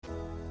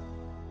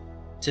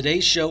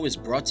Today's show is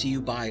brought to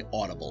you by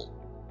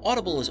Audible.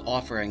 Audible is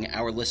offering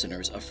our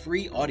listeners a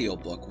free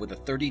audiobook with a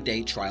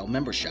 30-day trial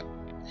membership.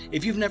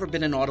 If you've never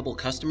been an Audible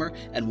customer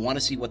and want to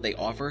see what they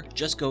offer,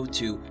 just go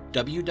to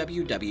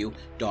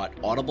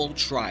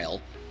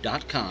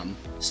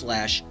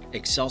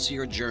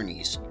www.audibletrial.com/Excelsior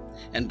Journeys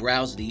and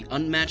browse the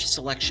unmatched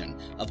selection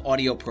of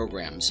audio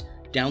programs.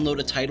 Download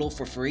a title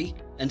for free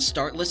and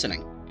start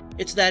listening.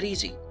 It's that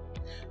easy.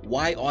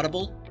 Why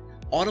Audible?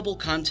 Audible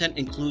content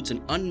includes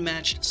an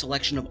unmatched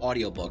selection of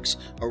audiobooks,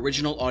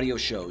 original audio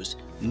shows,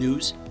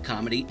 news,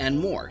 comedy, and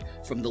more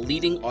from the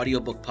leading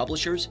audiobook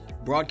publishers,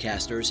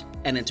 broadcasters,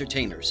 and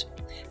entertainers.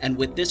 And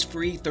with this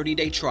free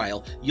 30-day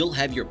trial, you'll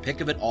have your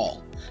pick of it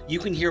all. You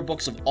can hear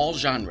books of all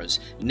genres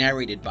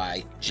narrated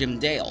by Jim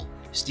Dale,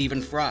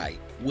 Stephen Fry,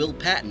 Will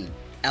Patton,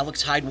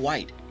 Alex Hyde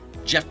White,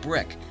 Jeff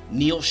Brick,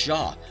 Neil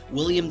Shaw,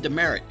 William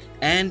Demerit,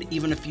 and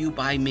even a few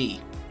by me,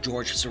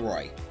 George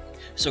Soroy.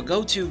 So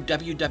go to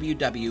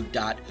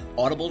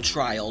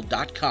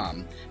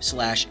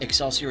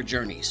www.audibletrial.com/Excelsior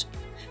Journeys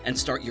and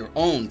start your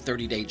own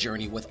 30-day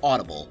journey with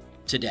Audible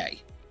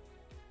today.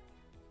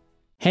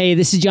 Hey,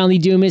 this is John Lee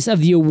Dumas of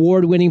the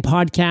award-winning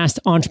podcast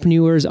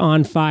Entrepreneurs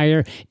on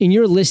Fire, and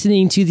you're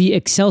listening to the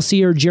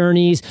Excelsior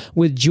Journeys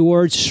with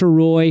George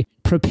Soroy.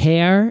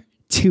 Prepare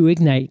to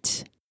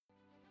ignite.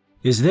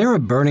 Is there a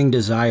burning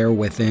desire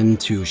within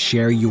to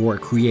share your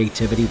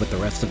creativity with the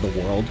rest of the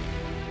world?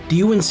 Do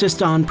you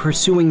insist on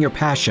pursuing your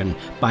passion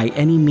by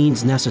any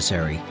means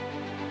necessary?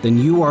 Then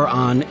you are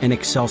on an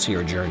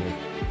Excelsior journey,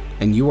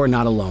 and you are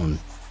not alone.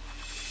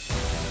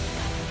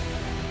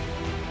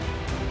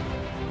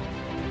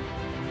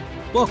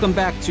 Welcome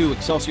back to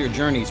Excelsior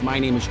Journeys. My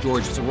name is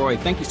George Soroy.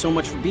 Thank you so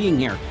much for being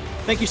here.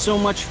 Thank you so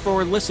much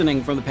for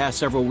listening from the past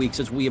several weeks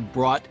as we have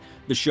brought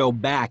the show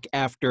back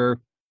after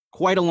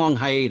quite a long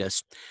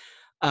hiatus.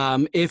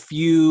 If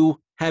you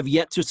have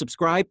yet to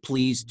subscribe,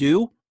 please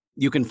do.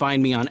 You can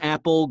find me on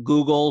Apple,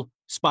 Google,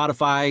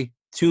 Spotify,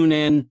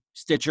 TuneIn,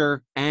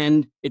 Stitcher,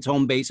 and its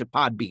home base at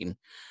Podbean.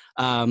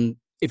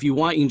 If you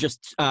want, you can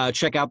just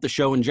check out the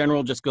show in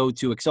general. Just go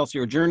to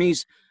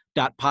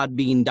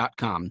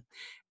excelsiorjourneys.podbean.com.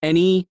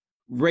 Any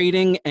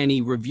rating,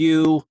 any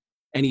review,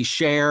 any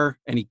share,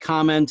 any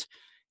comment,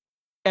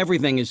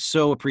 everything is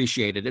so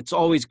appreciated. It's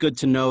always good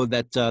to know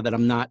that that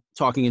I'm not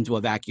talking into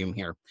a vacuum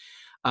here.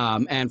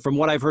 And from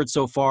what I've heard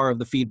so far of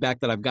the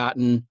feedback that I've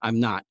gotten, I'm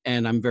not,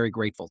 and I'm very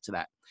grateful to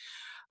that.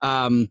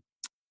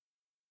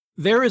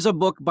 There is a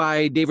book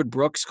by David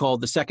Brooks called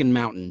The Second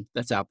Mountain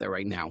that's out there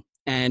right now.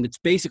 And it's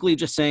basically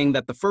just saying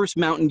that the first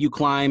mountain you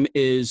climb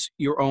is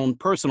your own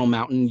personal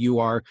mountain. You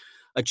are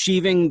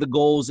achieving the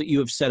goals that you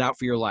have set out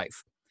for your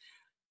life.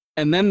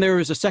 And then there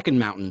is a second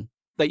mountain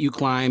that you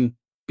climb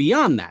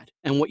beyond that.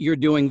 And what you're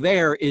doing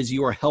there is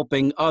you are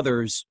helping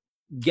others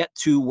get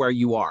to where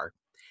you are.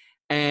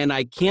 And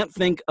I can't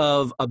think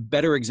of a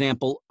better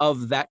example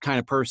of that kind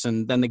of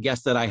person than the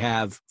guest that I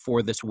have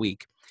for this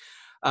week.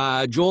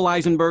 Joel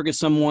Eisenberg is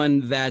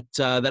someone that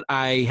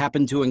I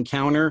happened to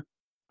encounter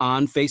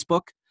on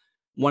Facebook.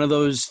 One of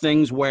those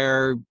things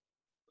where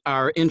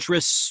our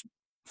interests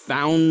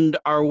found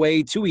our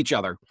way to each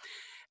other,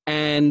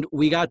 and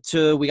we got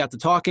to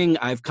talking.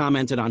 I've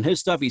commented on his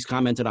stuff. He's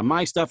commented on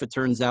my stuff. It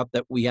turns out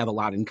that we have a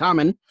lot in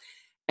common,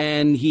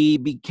 and he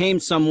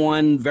became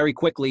someone very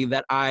quickly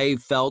that I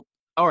felt,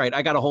 all right,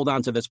 I got to hold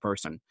on to this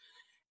person.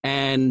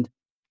 And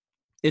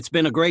it's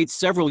been a great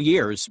several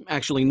years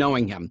actually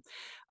knowing him.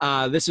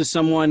 This is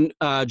someone,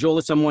 Joel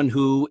is someone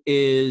who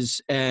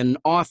is an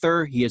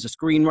author. He is a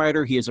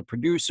screenwriter. He is a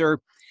producer.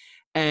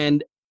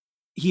 And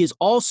he is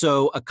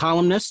also a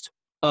columnist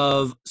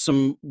of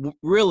some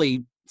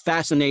really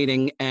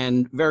fascinating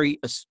and very,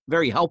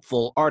 very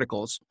helpful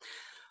articles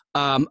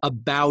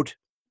about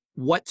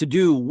what to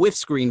do with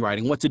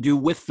screenwriting, what to do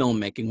with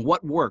filmmaking,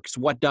 what works,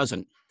 what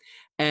doesn't.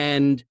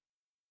 And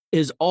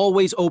is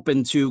always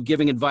open to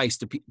giving advice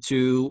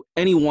to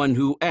anyone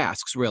who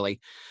asks, really.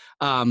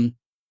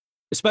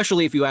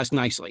 Especially if you ask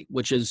nicely,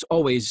 which is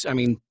always, I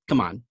mean, come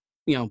on,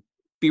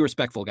 be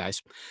respectful,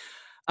 guys.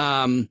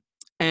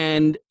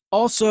 And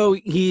also,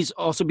 he's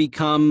also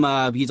going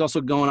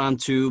on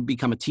to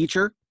become a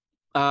teacher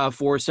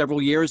for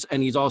several years,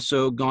 and he's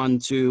also gone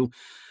to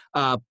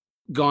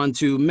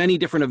many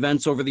different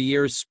events over the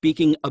years,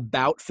 speaking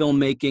about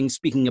filmmaking,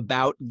 speaking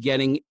about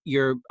getting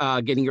your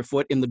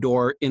foot in the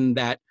door in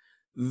that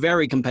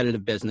very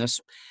competitive business,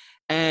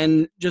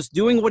 and just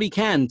doing what he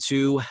can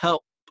to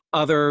help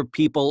other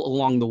people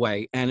along the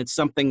way. And it's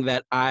something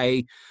that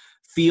I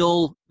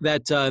feel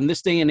that in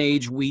this day and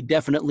age, we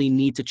definitely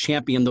need to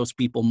champion those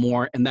people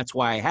more. And that's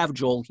why I have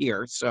Joel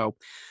here. So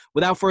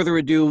without further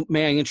ado,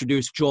 may I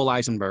introduce Joel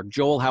Eisenberg.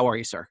 Joel, how are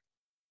you, sir?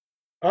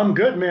 I'm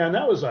good, man.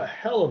 That was a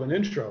hell of an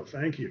intro.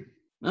 Thank you.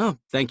 Oh,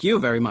 thank you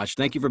very much.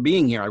 Thank you for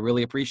being here. I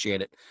really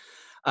appreciate it.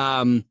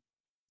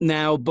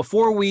 Now,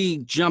 before we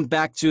jump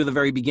back to the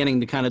very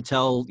beginning to kind of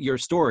tell your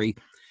story,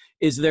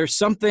 is there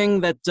something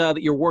that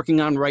you're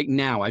working on right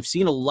now? I've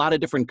seen a lot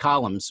of different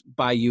columns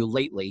by you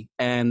lately,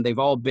 and they've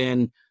all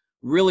been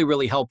really,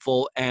 really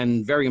helpful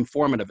and very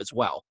informative as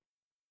well.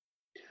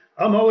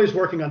 I'm always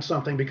working on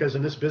something because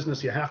in this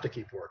business, you have to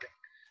keep working.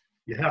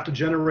 You have to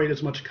generate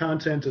as much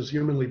content as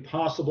humanly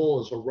possible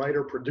as a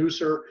writer,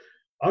 producer.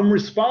 I'm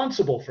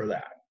responsible for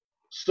that.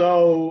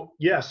 So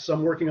yes,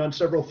 I'm working on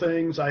several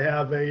things. I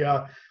have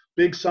a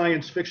big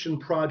science fiction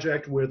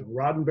project with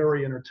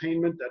Roddenberry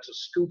Entertainment. That's a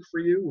scoop for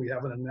you. We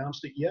haven't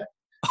announced it yet.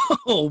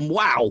 Oh,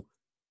 wow.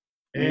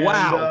 And,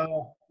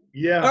 Wow.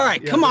 Yeah. All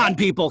right, come on,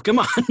 people. Come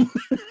on.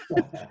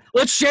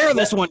 Let's share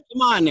this one.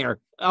 Come on there.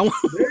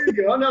 There you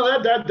go.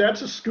 No,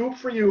 that's a scoop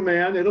for you,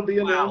 man. It'll be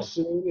announced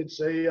soon.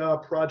 It's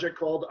a project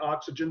called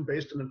Oxygen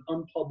based on an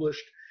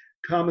unpublished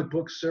comic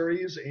book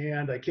series,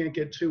 and I can't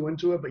get too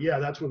into it, but yeah,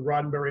 that's with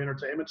Roddenberry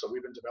Entertainment, so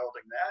we've been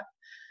developing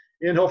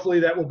that. And hopefully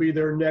that will be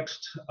their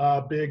next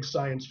big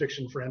science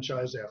fiction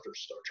franchise after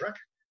Star Trek,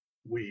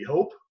 we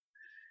hope.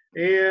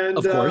 And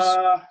of course.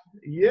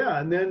 Yeah,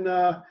 and then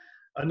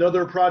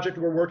another project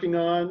we're working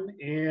on,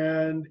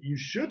 and you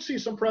should see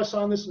some press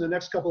on this in the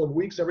next couple of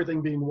weeks,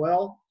 everything being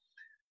well.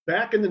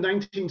 Back in the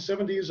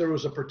 1970s, there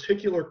was a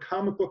particular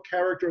comic book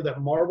character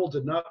that Marvel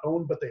did not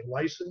own, but they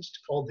licensed,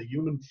 called the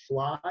Human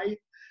Fly,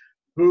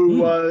 who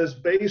was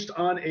based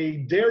on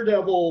a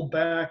daredevil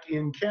back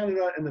in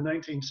Canada in the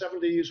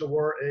 1970s, who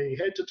wore a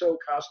head-to-toe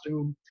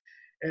costume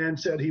and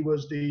said he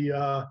was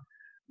the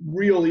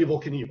real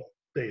Evel Knievel,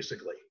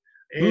 basically.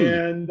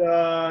 And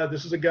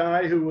this is a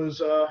guy who was,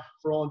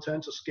 for all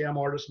intents, a scam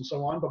artist and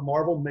so on, but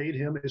Marvel made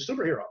him a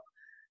superhero.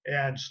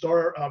 And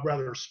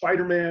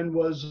Spider-Man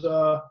was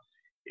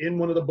in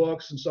one of the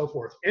books and so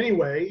forth.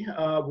 Anyway,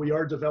 we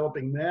are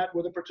developing that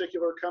with a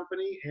particular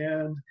company,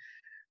 and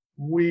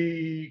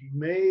we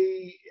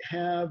may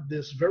have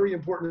this very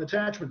important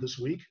attachment this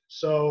week.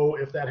 So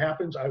if that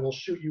happens, I will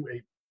shoot you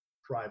a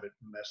private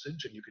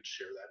message, and you could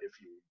share that if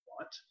you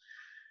want.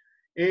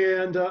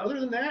 And other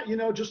than that,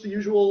 just the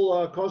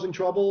usual causing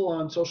trouble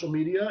on social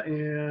media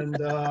and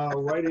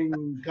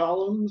writing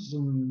columns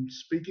and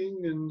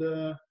speaking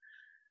and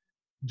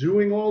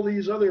doing all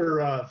these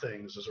other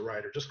things as a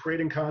writer, just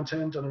creating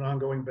content on an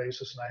ongoing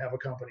basis. And I have a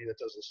company that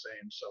does the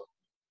same. So,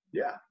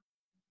 yeah.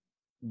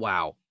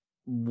 Wow.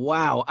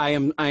 I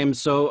am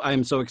so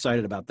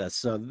excited about this.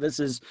 So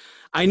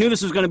I knew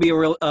this was going to be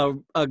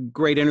a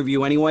great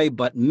interview anyway,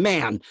 but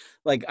man,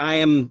 like I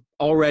am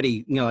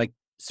already,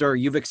 sir,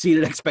 you've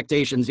exceeded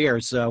expectations here.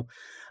 So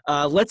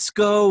let's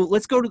go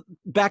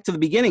back to the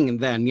beginning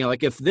then.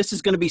 If this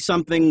is going to be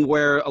something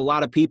where a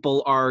lot of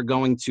people are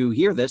going to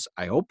hear this,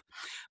 I hope,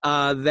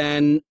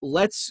 then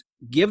let's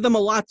give them a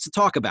lot to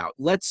talk about.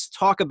 Let's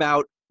talk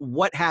about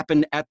what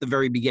happened at the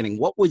very beginning.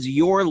 What was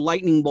your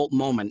lightning bolt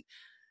moment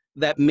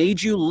that made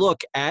you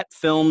look at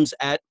films,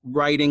 at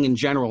writing in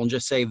general, and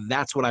just say,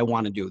 that's what I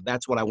want to do.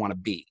 That's what I want to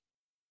be?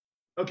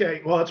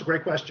 Okay, well, that's a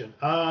great question.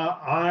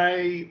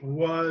 I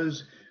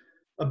was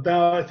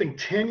about, I think,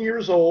 10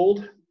 years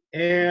old,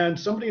 and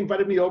somebody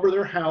invited me over to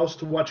their house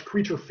to watch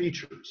Creature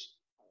Features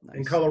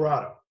in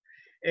Colorado.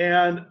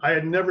 And I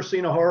had never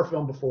seen a horror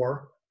film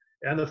before,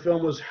 and the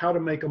film was How to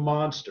Make a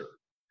Monster.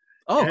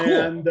 Oh, cool.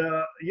 And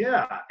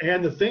yeah,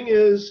 and the thing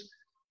is,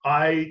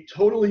 I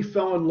totally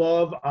fell in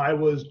love. I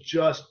was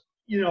just,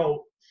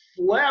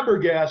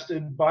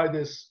 flabbergasted by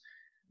this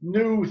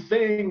new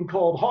thing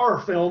called horror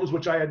films,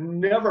 which I had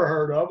never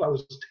heard of. I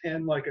was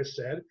 10, like I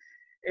said.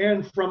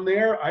 And from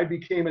there, I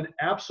became an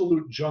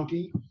absolute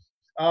junkie.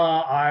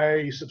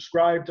 I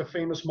subscribed to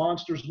Famous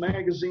Monsters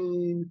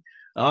magazine.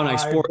 Oh,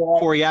 nice.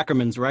 Forey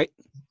Ackerman's, right?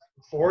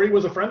 Forey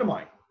was a friend of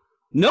mine.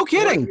 No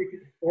kidding.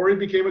 Forey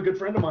became a good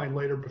friend of mine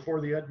later, before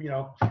in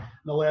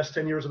the last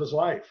 10 years of his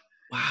life.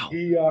 Wow.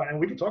 And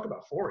we can talk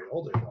about Forey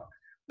all day long.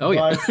 Oh,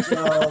 yeah.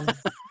 But,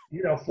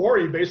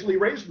 Forey basically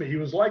raised me. He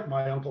was like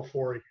my Uncle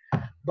Forey.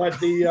 But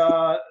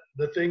the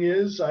thing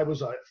is, I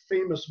was a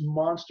Famous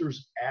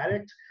Monsters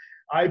addict.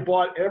 I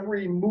bought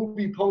every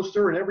movie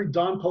poster and every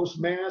Don Post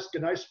mask,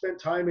 and I spent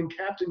time in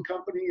Captain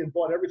Company and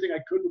bought everything I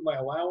could with my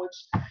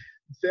allowance.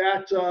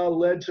 That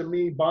led to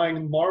me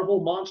buying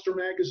Marvel monster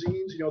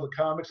magazines, the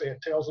comics. They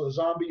had Tales of the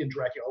Zombie and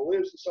Dracula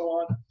Lives and so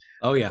on.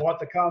 Oh, yeah. I bought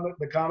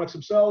the comics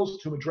themselves,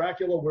 Tomb of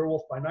Dracula,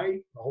 Werewolf by Night,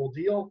 the whole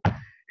deal.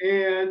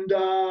 And,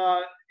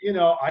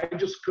 I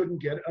just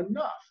couldn't get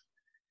enough.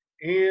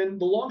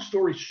 And the long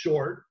story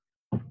short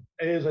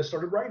is I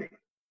started writing.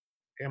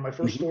 And my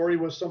first story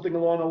was something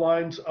along the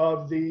lines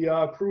of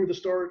the crew of the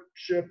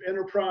Starship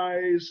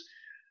Enterprise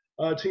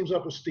teams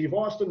up with Steve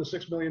Austin, the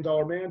 $6 Million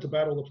Man, to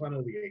battle the Planet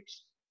of the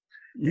Apes.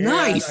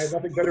 Nice. And I had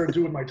nothing better to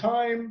do with my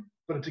time.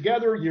 Put it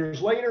together.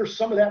 Years later,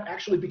 some of that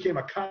actually became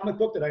a comic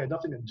book that I had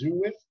nothing to do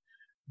with.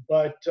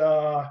 But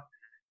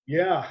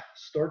yeah,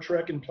 Star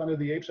Trek and Planet of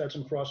the Apes had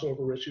some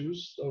crossover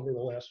issues over the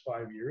last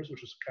 5 years,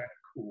 which was kind of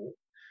cool.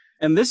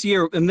 And this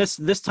year, and this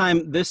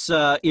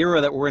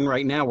era that we're in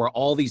right now, where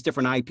all these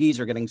different IPs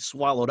are getting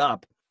swallowed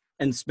up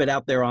and spit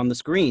out there on the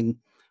screen,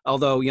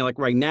 although, like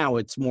right now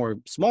it's more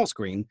small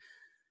screen,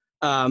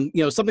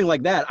 something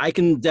like that, I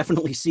can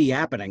definitely see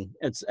happening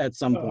at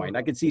some point.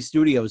 I could see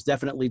studios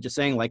definitely just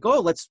saying like, oh,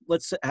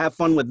 let's have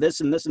fun with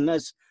this and this and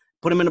this,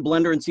 put them in a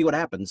blender and see what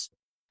happens.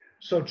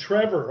 So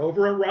Trevor,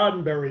 over at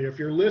Roddenberry, if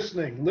you're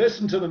listening,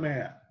 listen to the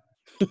man.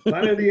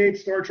 Planet of the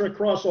Apes, Star Trek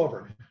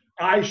crossover.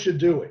 I should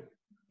do it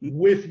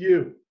with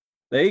you.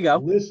 There you go.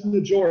 Listen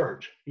to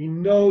George. He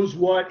knows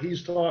what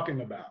he's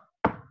talking about.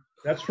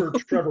 That's for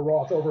Trevor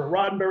Roth over at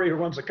Roddenberry, who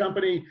runs the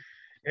company.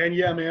 And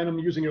yeah, man, I'm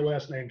using your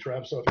last name,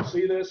 Trev. So if you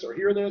see this or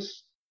hear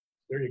this,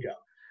 there you go.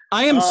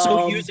 I am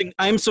so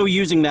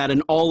using that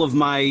in all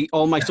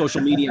my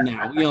social media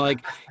now. You know,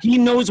 like he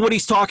knows what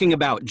he's talking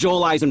about.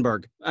 Joel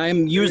Eisenberg.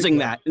 I'm using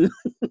that.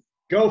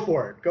 Go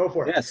for it. Go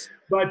for it. Yes.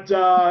 But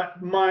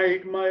my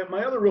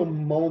other real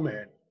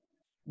moment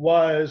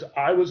was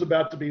I was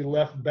about to be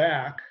left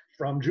back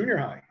from junior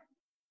high.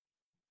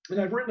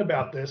 And I've written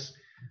about this.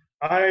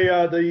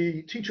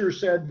 The teacher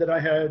said that I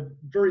had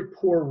very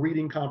poor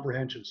reading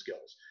comprehension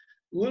skills.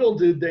 Little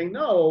did they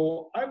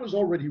know, I was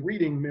already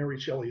reading Mary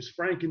Shelley's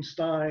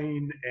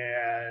Frankenstein,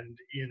 and,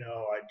 you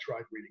know, I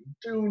tried reading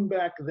Dune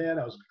back then.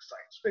 I was a big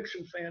science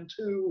fiction fan,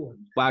 too. And,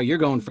 wow, you're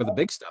going for the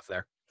big stuff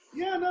there.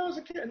 Yeah, no, I was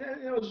a kid. And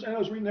I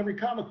was reading every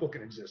comic book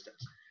in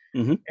existence.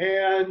 Mm-hmm.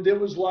 And it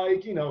was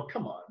like, you know,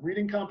 come on,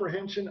 reading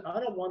comprehension. I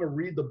don't want to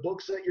read the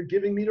books that you're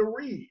giving me to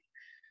read.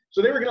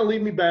 So they were going to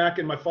leave me back,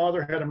 and my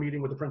father had a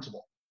meeting with the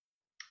principal.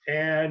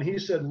 And he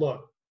said,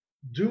 look,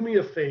 do me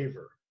a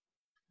favor.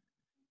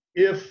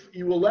 If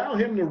you allow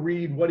him to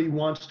read what he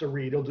wants to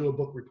read, he'll do a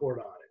book report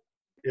on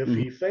it. If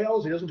he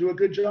fails, he doesn't do a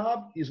good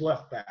job, he's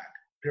left back,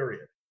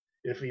 period.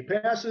 If he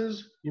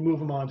passes, you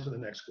move him on to the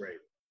next grade.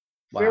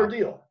 Wow. Fair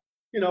deal.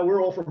 You know,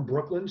 we're all from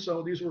Brooklyn,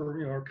 so these were,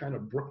 you know, kind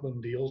of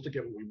Brooklyn deals to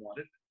get what we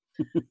wanted.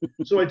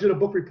 So I did a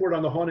book report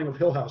on The Haunting of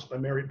Hill House by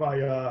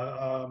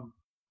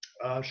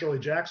Shirley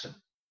Jackson.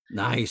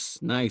 Nice.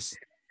 And I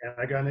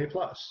got an A+,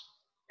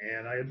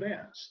 and I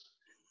advanced.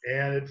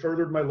 And it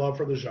furthered my love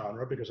for the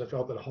genre because I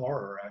felt that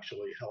horror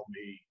actually helped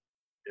me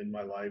in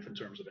my life in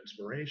terms of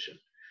inspiration.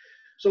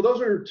 So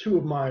those are two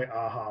of my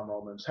aha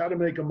moments: How to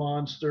Make a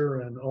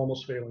Monster and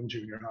almost failing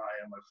junior high,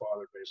 and my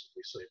father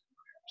basically saving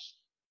my ass.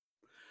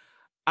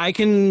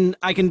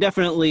 I can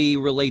definitely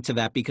relate to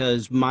that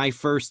because my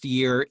first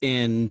year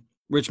in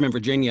Richmond,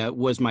 Virginia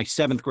was my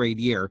 7th grade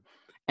year.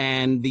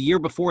 And the year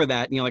before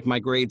that, you know, like my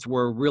grades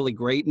were really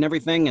great and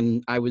everything.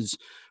 And I was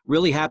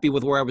really happy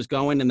with where I was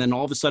going. And then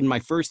all of a sudden, my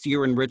first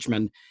year in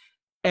Richmond,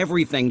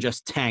 everything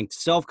just tanked.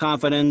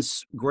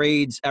 Self-confidence,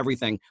 grades,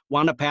 everything.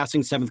 Wound up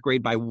passing 7th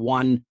grade by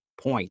 1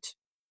 point.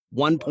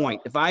 1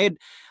 point. If I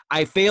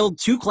failed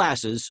 2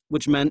 classes,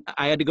 which meant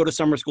I had to go to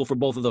summer school for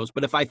both of those.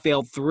 But if I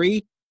failed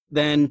 3,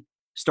 then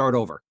start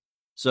over.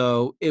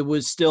 So it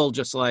was still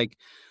just like,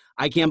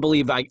 I can't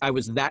believe I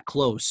was that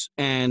close.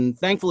 And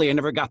thankfully, I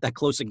never got that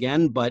close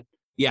again. But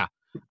yeah,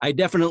 I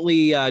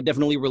definitely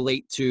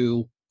relate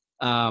to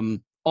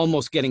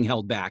almost getting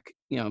held back.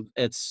 You know,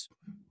 it's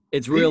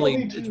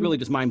really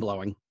just mind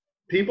blowing.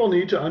 People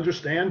need to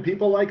understand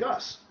people like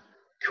us,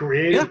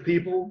 creative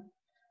people,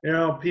 you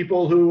know,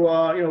 people who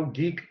you know,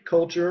 geek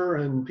culture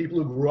and people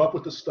who grew up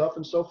with the stuff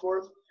and so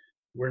forth.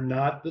 We're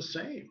not the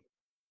same.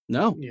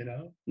 No, you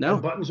know, no,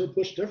 our buttons are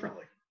pushed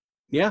differently.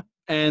 Yeah.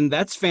 And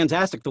that's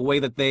fantastic, the way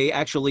that they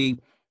actually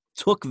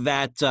took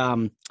that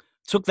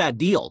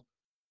deal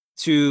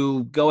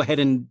to go ahead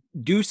and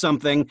do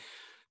something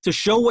to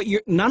show what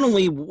you're, not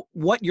only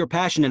what you're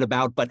passionate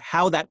about, but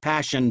how that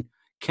passion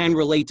can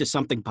relate to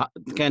something,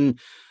 can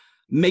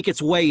make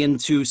its way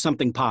into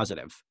something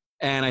positive.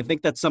 And I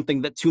think that's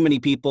something that too many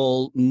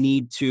people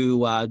need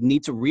to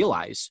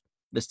realize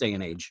this day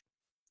and age,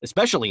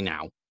 especially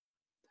now.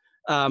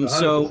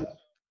 So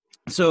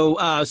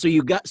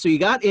you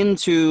got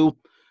into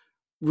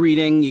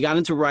reading, you got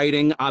into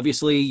writing.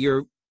 Obviously,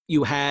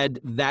 you had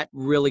that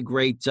really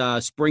great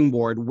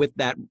springboard with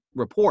that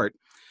report.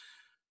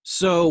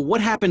 So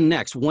what happened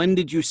next? When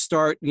did you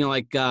start, you know,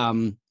 like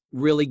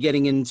really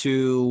getting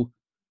into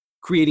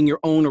creating your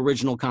own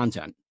original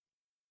content?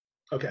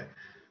 Okay.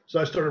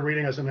 So I started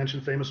reading, as I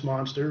mentioned, Famous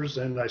Monsters,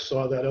 and I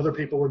saw that other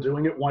people were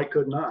doing it. Why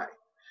couldn't I?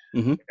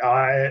 Mm-hmm.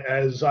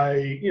 As I,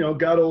 you know,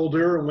 got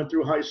older and went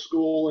through high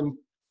school and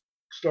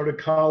started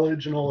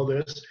college and all of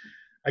this,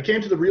 I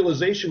came to the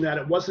realization that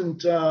it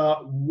wasn't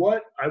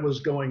what I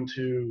was going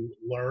to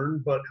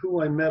learn, but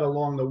who I met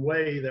along the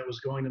way that was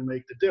going to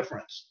make the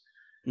difference.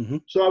 Mm-hmm.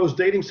 So I was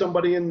dating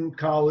somebody in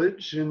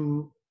college,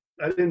 and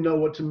I didn't know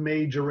what to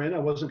major in. I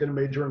wasn't going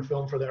to major in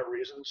film for that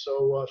reason.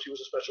 So she was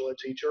a special ed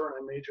teacher, and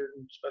I majored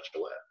in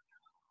special ed.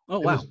 Oh,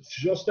 wow. It was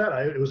just that.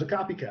 It was a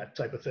copycat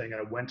type of thing.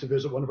 I went to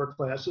visit one of her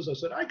classes. I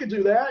said, I could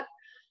do that.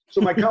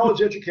 So my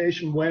college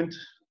education went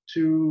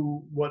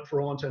to what,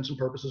 for all intents and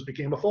purposes,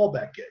 became a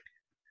fallback gig.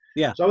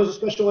 Yeah. So I was a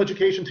special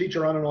education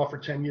teacher on and off for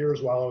 10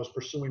 years while I was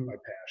pursuing my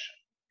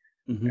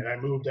passion. Mm-hmm. And I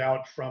moved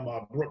out from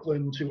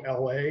Brooklyn to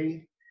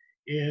LA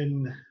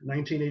in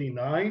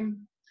 1989.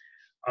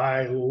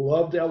 I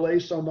loved LA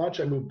so much,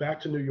 I moved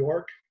back to New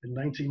York in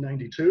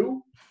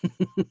 1992.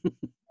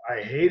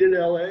 I hated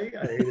LA.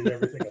 I hated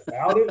everything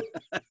about it.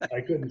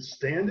 I couldn't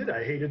stand it.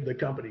 I hated the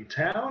company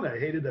town. I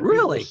hated that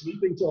people were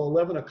sleeping till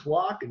 11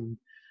 o'clock and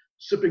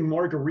sipping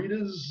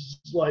margaritas,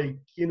 like,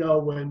 you know,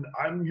 when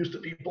I'm used to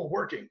people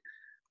working.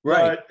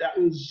 Right. But that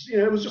was, you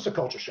know, it was just a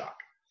culture shock.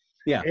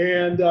 Yeah.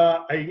 And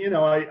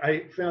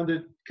I found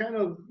it kind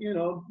of,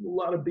 a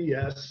lot of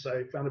BS.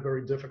 I found it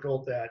very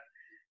difficult that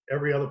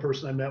every other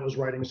person I met was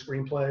writing a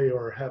screenplay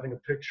or having a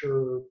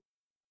picture,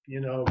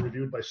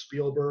 reviewed by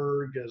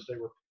Spielberg as they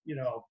were,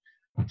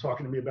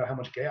 talking to me about how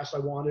much gas I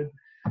wanted.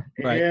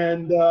 Right.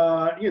 And,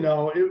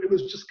 it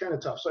was just kind of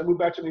tough. So I moved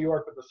back to New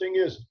York. But the thing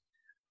is,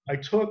 I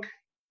took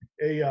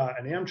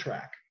an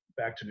Amtrak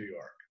back to New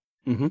York.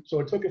 Mm-hmm. So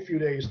it took a few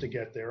days to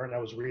get there. And I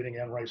was reading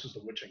Anne Rice's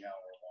The Witching Hour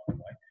along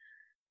the way.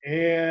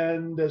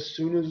 And as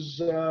soon as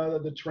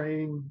the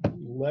train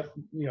let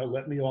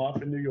me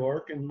off in New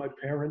York, and my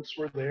parents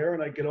were there,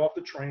 and I get off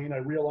the train, I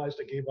realized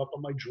I gave up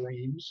on my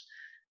dreams.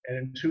 And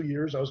in 2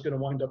 years, I was going to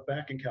wind up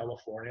back in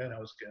California, and I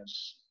was going to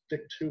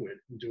stick to it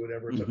and do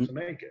whatever it took to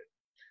make it.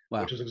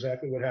 Wow. Which is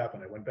exactly what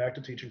happened. I went back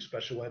to teaching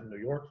special ed in New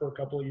York for a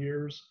couple of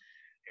years,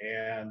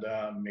 and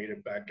made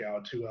it back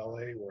out to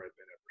LA, where I've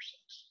been ever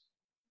since.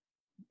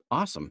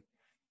 Awesome!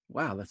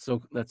 Wow, that's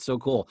so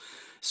cool.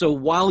 So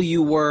while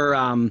you were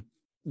on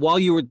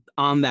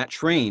that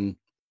train,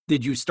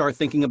 did you start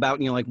thinking about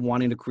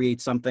wanting to create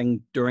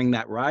something during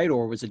that ride,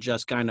 or was it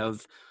just kind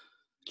of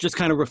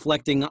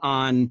reflecting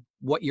on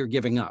what you're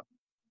giving up?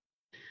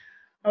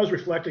 I was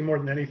reflecting more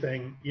than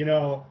anything.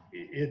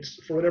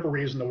 It's, for whatever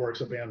reason, the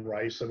works of Anne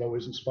Rice have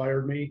always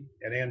inspired me,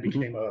 and Anne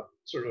became a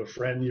sort of a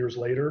friend years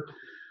later.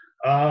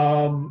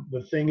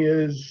 The thing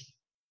is,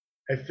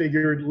 I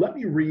figured, let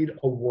me read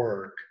a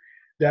work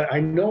that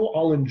I know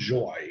I'll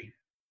enjoy.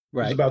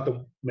 Right. It's about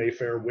the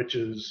Mayfair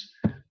witches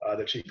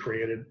that she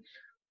created.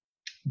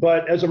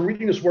 But as I'm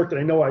reading this work that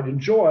I know I'd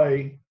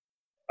enjoy,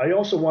 I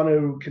also want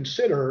to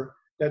consider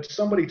that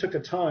somebody took the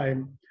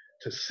time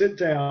to sit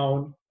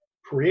down,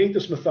 create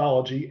this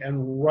mythology,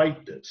 and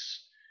write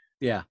this.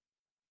 Yeah.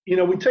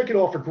 We take it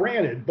all for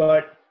granted,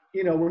 but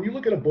when you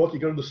look at a book, you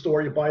go to the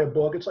store, you buy a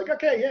book, it's like,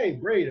 okay, yay,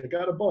 great, I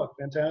got a book,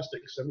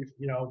 fantastic,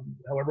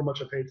 however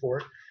much I paid for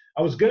it.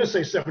 I was going to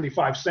say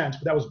 75 cents,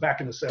 but that was back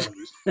in the 70s.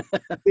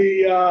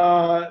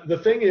 The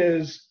thing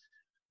is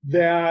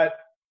that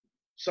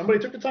somebody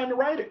took the time to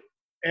write it.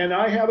 And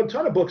I have a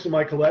ton of books in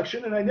my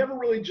collection, and I never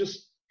really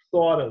just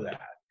thought of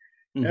that.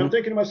 Mm-hmm. And I'm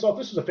thinking to myself,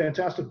 this is a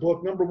fantastic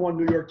book, #1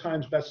 New York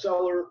Times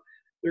bestseller.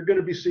 There are going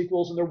to be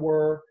sequels, and there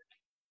were.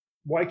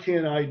 Why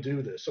can't I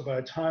do this? So by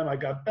the time I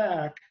got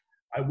back,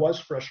 I was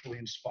freshly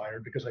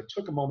inspired because I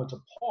took a moment to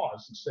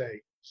pause and say,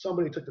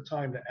 somebody took the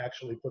time to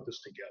actually put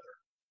this together.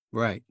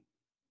 Right.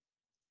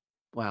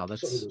 Wow,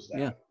 that's so that.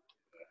 Yeah.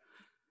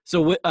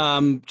 So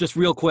just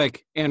real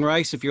quick, Anne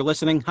Rice, if you're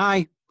listening,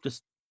 hi.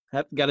 Just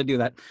got to do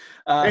that.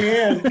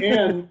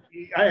 And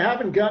I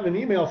haven't gotten an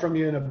email from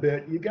you in a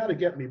bit. You got to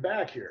get me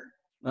back here.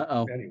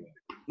 Uh-oh. Anyway.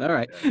 All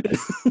right.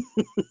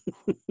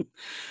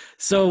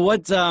 So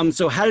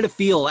how did it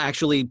feel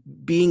actually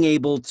being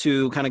able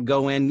to kind of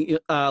go in?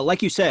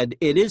 Like you said,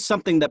 it is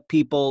something that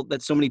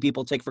so many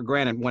people take for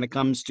granted when it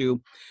comes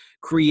to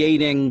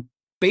creating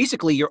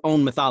basically your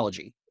own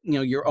mythology,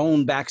 your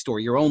own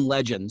backstory, your own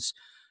legends.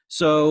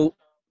 So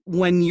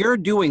when you're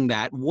doing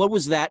that, what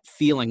was that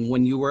feeling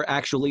when you were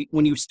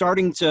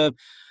starting to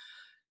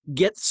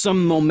get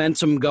some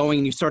momentum going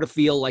and you start to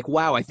feel like,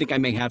 wow, I think I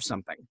may have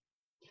something?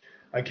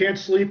 I can't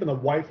sleep and the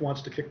wife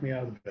wants to kick me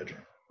out of the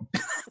bedroom.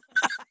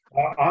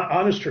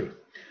 Honest truth.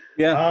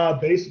 Yeah.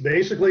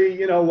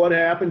 Basically, what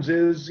happens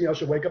is,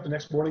 she'll wake up the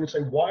next morning and say,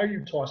 why are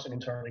you tossing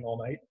and turning all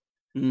night?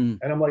 And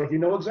I'm like, you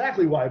know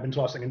exactly why I've been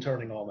tossing and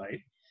turning all night.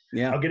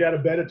 Yeah. I'll get out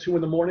of bed at 2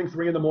 a.m,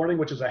 3 a.m,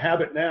 which is a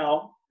habit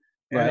now.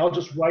 And right. I'll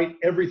just write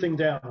everything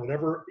down,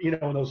 whatever, in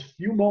those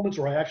few moments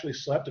where I actually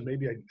slept and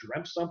maybe I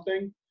dreamt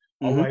something,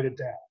 I'll write it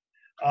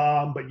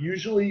down. But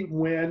usually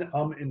when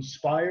I'm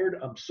inspired,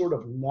 I'm sort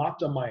of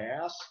knocked on my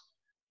ass.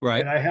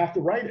 Right. And I have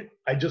to write it.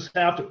 I just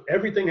have to.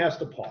 Everything has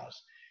to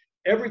pause.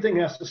 Everything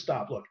has to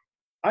stop. Look,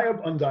 I have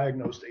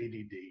undiagnosed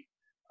ADD.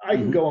 I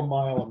can go a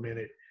mile a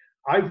minute.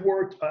 I've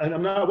worked,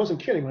 and I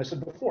wasn't kidding when I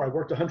said before, I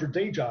worked 100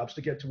 day jobs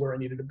to get to where I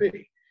needed to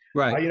be.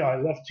 Right.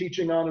 I left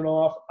teaching on and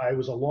off. I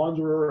was a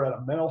launderer at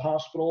a mental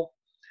hospital.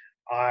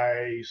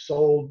 I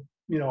sold,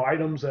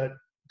 items at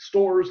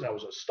stores. I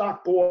was a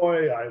stock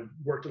boy. I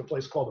worked at a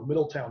place called the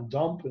Middletown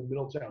Dump in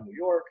Middletown, New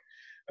York.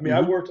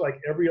 I worked like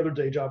every other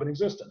day job in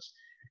existence.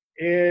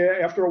 And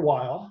after a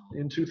while,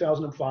 in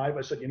 2005,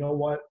 I said, you know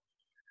what?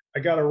 I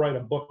got to write a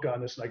book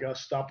on this, and I got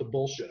to stop the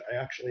bullshit. I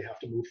actually have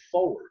to move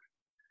forward.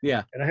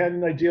 Yeah. And I had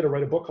an idea to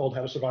write a book called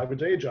How to Survive a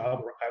Day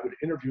Job, where I would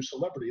interview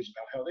celebrities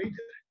about how they did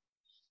it.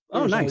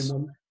 Oh, nice.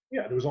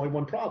 There was only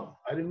one problem.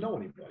 I didn't know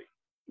anybody.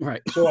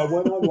 Right. So I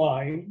went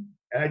online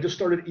and I just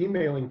started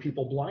emailing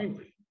people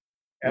blindly.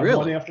 And really?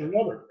 One after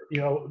another.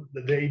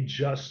 They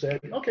just said,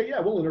 okay,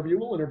 yeah, we'll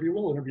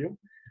interview.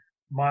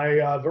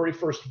 My very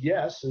first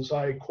yes is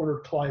I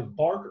cornered Clive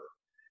Barker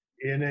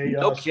in a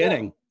no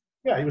kidding.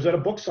 Yeah, he was at a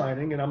book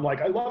signing, and I'm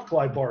like, I love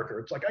Clive Barker.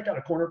 It's like, I got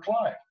to corner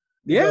Clive.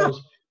 He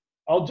goes,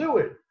 I'll do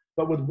it,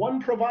 but with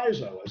one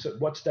proviso. I said,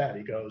 what's that?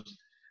 He goes,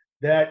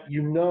 that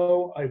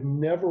I've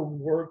never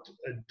worked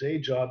a day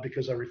job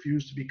because I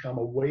refuse to become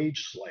a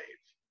wage slave.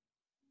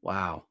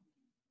 Wow.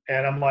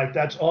 And I'm like,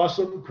 that's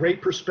awesome.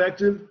 Great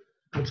perspective.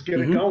 Let's get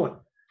it going.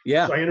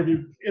 Yeah. So I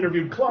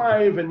interviewed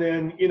Clive, and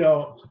then,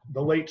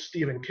 the late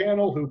Stephen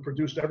Cannell, who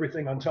produced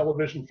everything on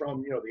television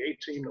from, the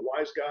A-Team, the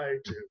Wise Guy,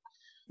 to,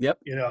 Yep.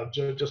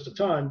 just a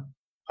ton.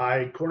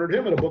 I cornered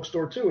him at a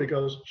bookstore too. He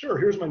goes, "Sure,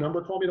 here's my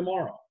number. Call me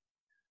tomorrow."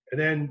 And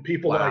then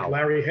people like Wow.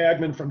 Larry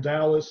Hagman from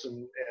Dallas,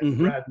 and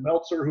Mm-hmm. Brad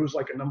Meltzer, who's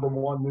like a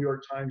 #1 New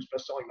York Times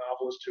bestselling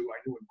novelist who I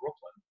knew in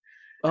Brooklyn.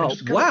 And Oh,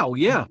 just kind wow. of,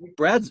 Yeah.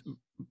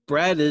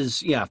 Brad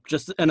is,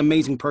 just an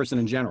amazing person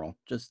in general.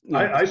 Just,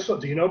 I saw.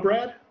 Do you know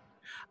Brad?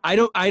 I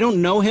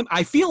don't know him.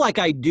 I feel like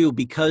I do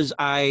because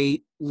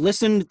I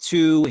listened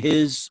to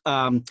his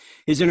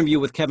interview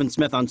with Kevin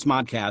Smith on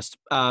Smodcast,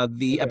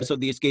 the Okay. episode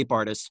The Escape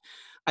Artist.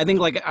 I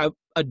think like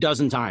a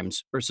dozen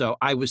times or so.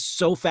 I was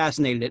so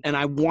fascinated, and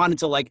I wanted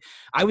to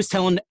I was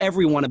telling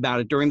everyone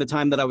about it during the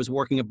time that I was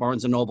working at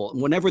Barnes and Noble.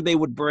 And whenever they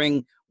would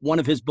bring one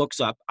of his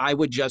books up, I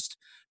would just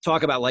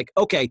talk about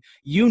okay,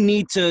 you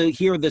need to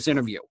hear this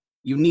interview.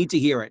 You need to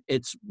hear it.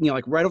 It's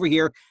right over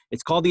here.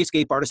 It's called The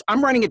Escape Artist.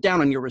 I'm writing it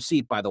down on your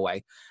receipt, by the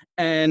way.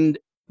 And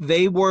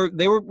they were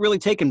really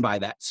taken by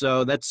that.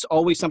 So that's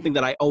always something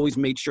that I always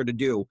made sure to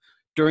do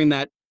during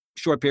that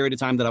short period of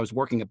time that I was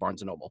working at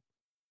Barnes and Noble.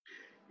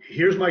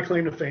 Here's my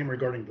claim to fame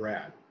regarding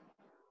Brad.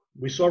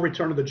 We saw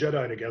Return of the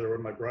Jedi together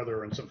with my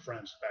brother and some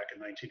friends back in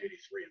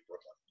 1983 in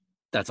Brooklyn.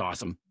 That's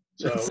awesome.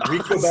 So That's we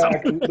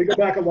awesome. go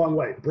back a long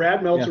way.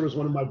 Brad Meltzer Yeah. was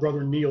one of my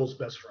brother Neil's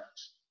best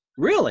friends.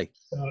 Really?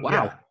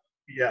 Wow.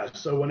 Yeah.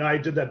 So when I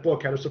did that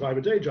book, How to Survive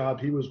a Day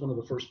Job, he was one of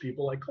the first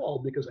people I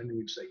called because I knew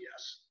he'd say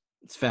yes.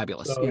 It's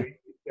fabulous. So Yeah.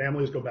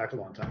 families go back a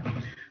long time.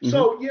 Mm-hmm.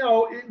 So,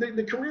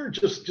 the career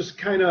just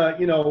kind of,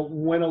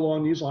 went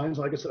along these lines.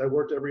 Like I said, I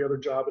worked every other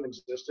job in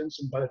existence.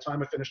 And by the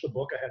time I finished the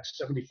book, I had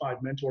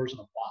 75 mentors in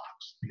a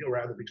box,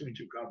 rather between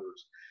two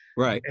covers.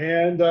 Right.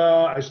 And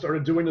I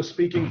started doing the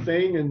speaking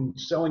thing and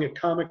selling at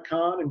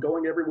Comic-Con and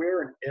going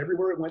everywhere. And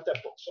everywhere it went,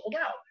 that book sold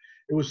out.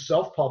 It was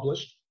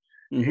self-published.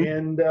 Mm-hmm.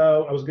 And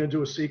I was going to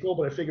do a sequel,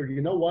 but I figured,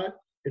 you know what?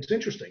 It's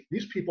interesting.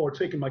 These people are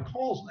taking my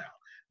calls now.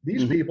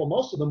 These Mm-hmm. people,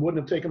 most of them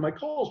wouldn't have taken my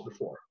calls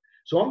before.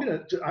 So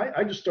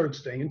I just started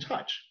staying in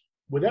touch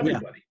with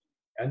everybody. Yeah.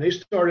 And they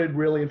started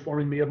really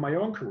informing me of my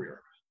own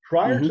career.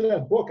 Prior Mm-hmm. to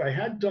that book, I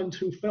had done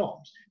 2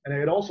 films, and I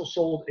had also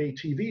sold a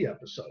TV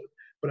episode,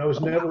 but I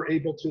was never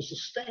able to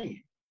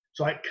sustain.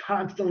 So I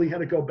constantly had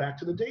to go back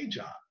to the day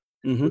job,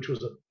 Mm-hmm. which was,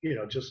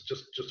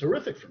 just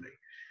horrific for me.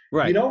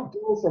 Right. You don't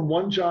go from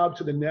one job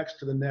to the next,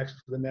 to the next,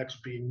 to the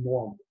next being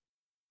normal.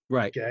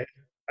 Right. Okay.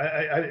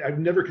 I've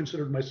never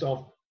considered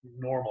myself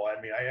normal. I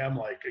mean, I am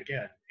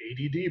again,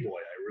 ADD boy.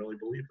 I really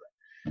believe that.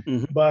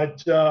 Mm-hmm.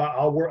 But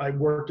I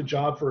worked a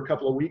job for a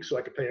couple of weeks so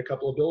I could pay a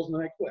couple of bills, and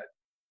then I quit.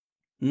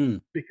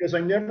 Because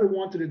I never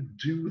wanted to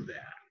do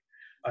that.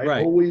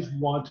 I always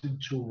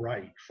wanted to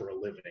write for a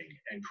living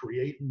and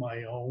create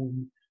my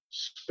own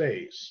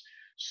space.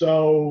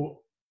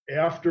 So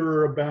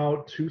after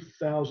about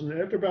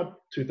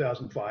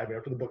 2005,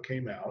 after the book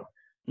came out,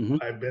 Mm-hmm.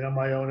 I've been on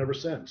my own ever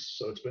since.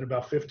 So it's been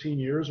about 15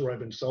 years where I've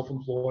been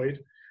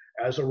self-employed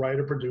as a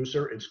writer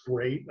producer. It's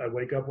great. I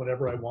wake up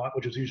whenever I want,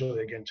 which is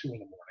usually again 2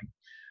 a.m.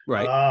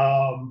 Right.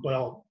 But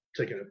I'll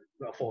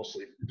fall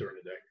asleep during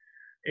the day.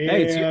 And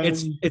hey,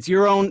 it's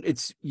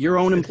your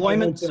own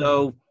employment,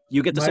 so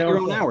you get to set your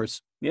own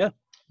hours. Yeah.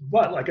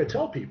 But like I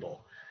tell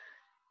people,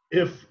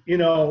 if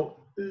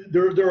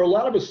there are a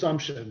lot of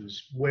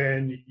assumptions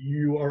when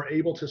you are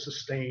able to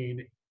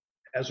sustain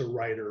as a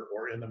writer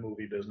or in the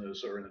movie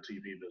business or in the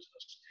TV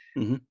business.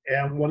 Mm-hmm.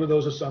 And one of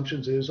those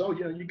assumptions is,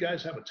 you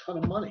guys have a ton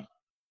of money.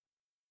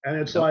 And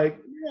it's like,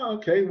 yeah,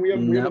 okay, we have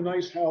a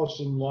nice house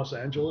in Los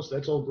Angeles.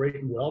 That's all great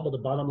and well. But the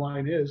bottom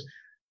line is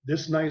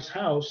this nice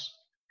house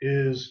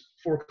is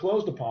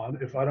foreclosed upon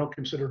if I don't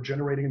consider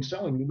generating and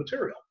selling new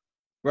material.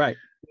 Right.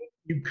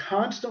 You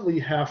constantly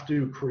have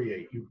to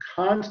create. You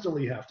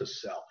constantly have to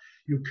sell.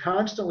 You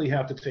constantly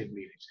have to take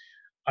meetings.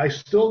 I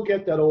still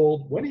get that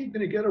old, when are you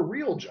going to get a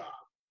real job?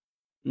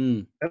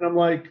 And I'm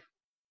like,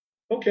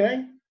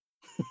 okay,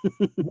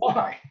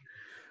 why?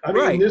 I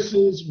mean, this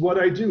is what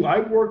I do.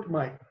 I worked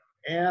my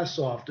ass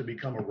off to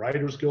become a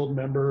Writers Guild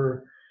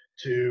member,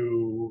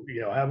 to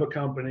have a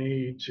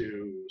company,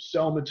 to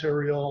sell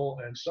material,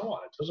 and so on.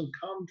 It doesn't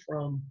come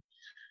from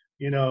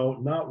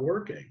not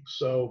working.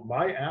 So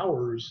my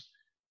hours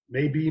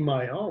may be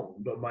my own,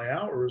 but my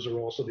hours are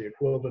also the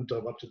equivalent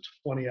of up to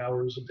 20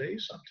 hours a day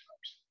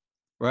sometimes.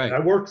 Right. And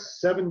I work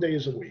 7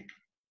 days a week.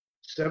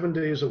 7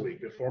 days a week.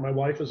 Before my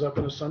wife is up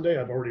on a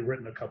Sunday, I've already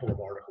written a couple of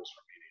articles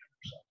for Medium.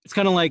 So. It's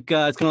kind of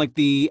like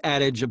the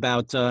adage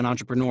about an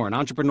entrepreneur. An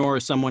entrepreneur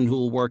is someone who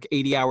will work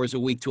 80 hours a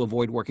week to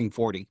avoid working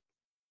 40.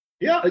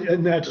 Yeah,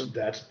 and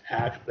that's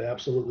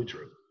absolutely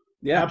true.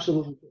 Yeah,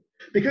 absolutely true.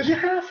 Because you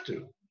have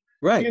to.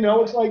 Right.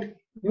 It's like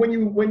when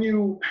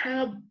you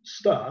have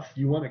stuff,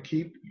 you want to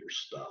keep your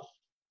stuff,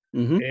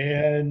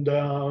 and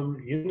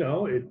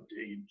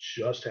you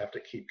just have to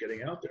keep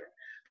getting out there.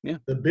 Yeah.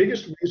 The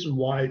biggest reason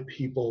why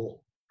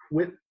people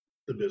quit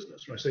the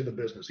business, when I say the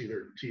business,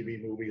 either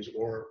TV, movies,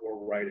 or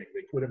writing,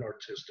 they quit an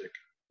artistic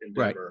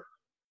endeavor,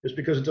 is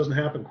because it doesn't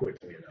happen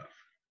quickly enough.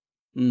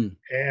 Mm.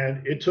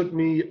 And it took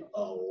me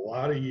a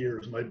lot of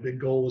years. My big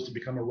goal was to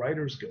become a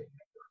Writers Guild member.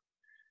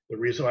 The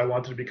reason I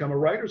wanted to become a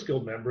Writers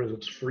Guild member is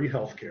it's free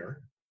healthcare.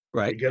 You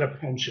Right. get a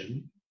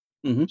pension.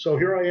 Hmm. So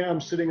here I am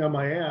sitting on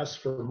my ass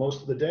for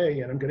most of the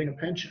day and I'm getting a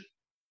pension.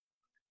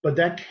 But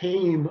that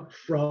came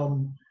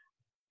from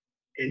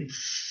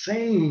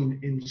insane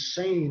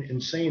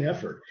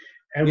effort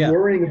and Yeah.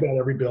 worrying about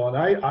every bill.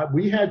 And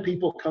we had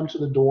people come to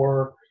the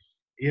door,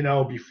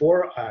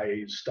 before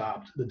I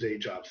stopped the day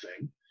job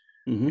thing.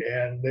 Hmm.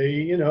 And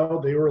they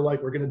were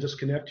like, we're going to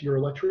disconnect your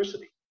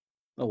electricity.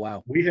 Oh,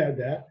 wow. We had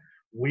that.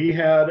 We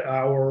had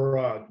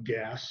our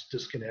gas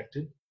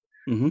disconnected.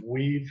 Hmm.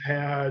 We've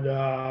had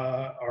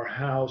our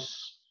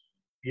house,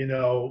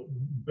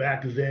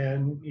 back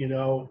then,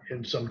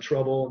 in some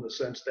trouble in the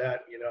sense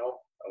that,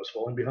 I was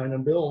falling behind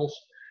on bills.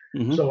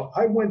 Hmm. So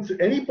I went through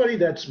anybody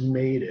that's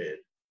made it.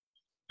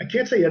 I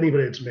can't say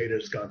anybody that's made it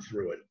has gone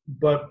through it,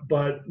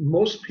 but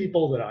most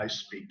people that I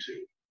speak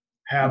to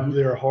have Hmm.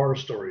 their horror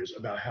stories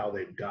about how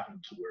they've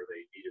gotten to where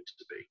they needed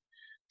to be.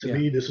 To Yeah.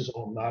 me, this is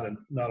all not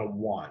a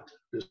want.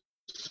 This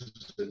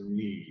is a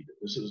need.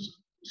 This is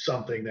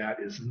something that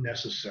is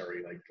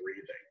necessary, like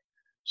breathing.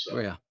 So Oh,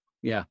 yeah.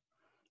 Yeah.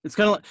 It's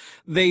kind of like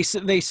they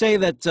say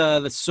that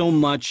that so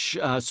much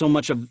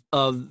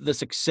of the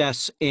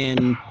success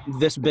in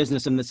this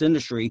business in this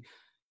industry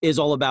is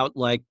all about,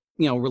 like,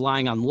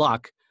 relying on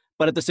luck.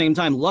 But at the same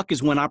time, luck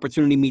is when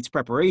opportunity meets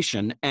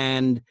preparation.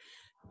 And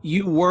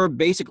you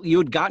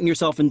had gotten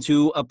yourself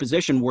into a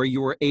position where you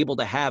were able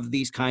to have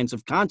these kinds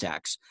of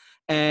contacts.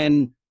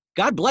 And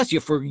God bless you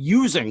for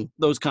using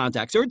those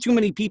contacts. There are too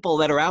many people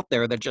that are out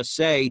there that just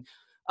say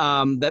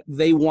that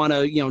they want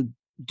to,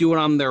 do it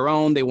on their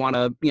own. They want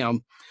to,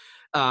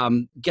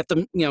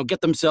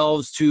 get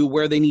themselves to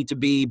where they need to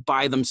be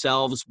by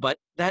themselves. But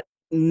that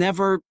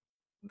never,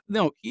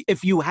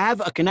 if you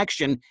have a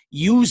connection,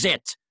 use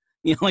it.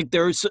 Like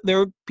there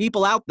are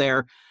people out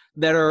there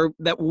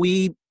that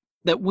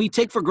we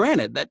take for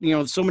granted, that,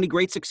 so many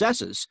great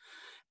successes.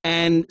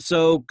 And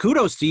so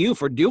kudos to you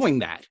for doing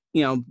that,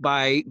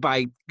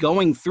 by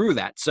going through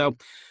that. So,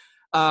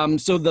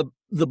 so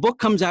the book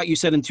comes out, you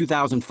said, in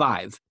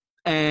 2005.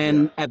 yeah,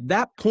 And at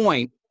that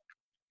point,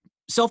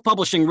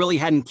 self-publishing really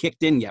hadn't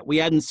kicked in yet. We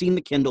hadn't seen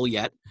the Kindle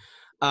yet.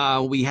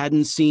 We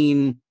hadn't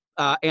seen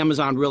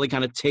Amazon really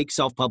kind of take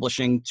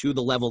self-publishing to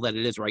the level that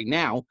it is right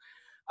now.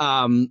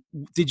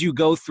 Did you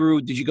go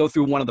through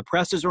one of the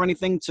presses or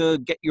anything to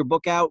get your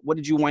book out? What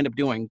did you wind up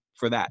doing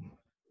for that?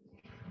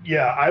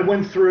 yeah. I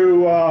went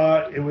through.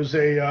 It was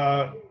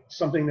a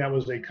something that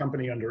was a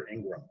company under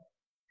Ingram.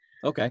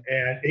 Okay.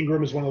 And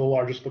Ingram is one of the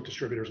largest book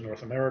distributors in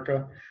North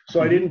America.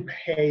 So I Mm-hmm. didn't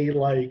pay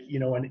like,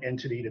 an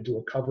entity to do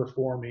a cover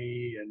for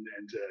me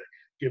and to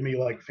give me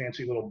like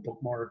fancy little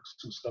bookmarks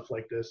and stuff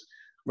like this.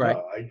 Right.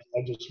 No, I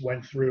just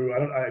went through,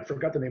 I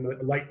forgot the name of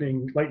it.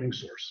 Lightning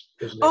Source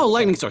is the name Oh, of the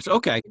Lightning company. Source.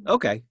 Okay.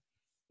 Okay.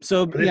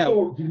 So Are they yeah,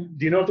 still, do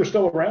you know if they're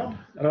still around?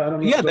 I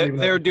don't know. yeah, Don't even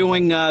know. they're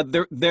doing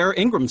they're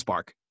Ingram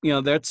Spark.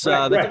 That's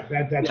Right.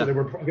 That's yeah, what they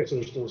were. Okay, so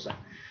they're still the same.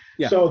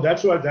 yeah. So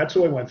that's who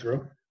I went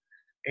through.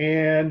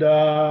 And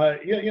yeah,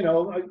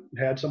 I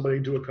had somebody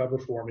do a cover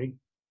for me.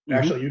 Mm-hmm.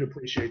 Actually, you'd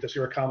appreciate this.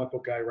 You're a comic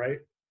book guy, right?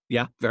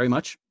 Yeah, very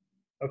much.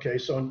 Okay,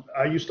 so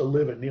I used to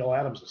live at Neil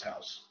Adams'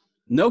 house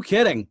No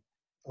kidding.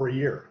 for a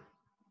year.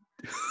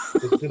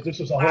 This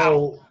is a Wow.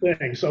 whole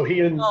thing. So he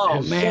and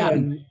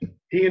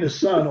his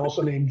son,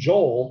 also named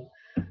Joel,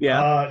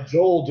 Yeah.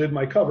 Joel did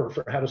my cover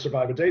for How to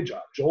Survive a Day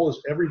Job. Joel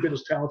is every bit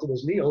as talented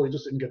as Neil. He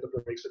just didn't get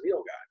the breaks that Neil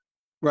got.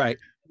 Right.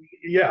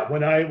 Yeah,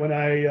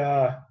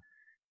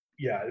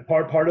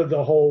 part of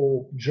the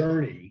whole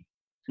journey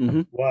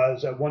Mm-hmm.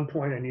 was at one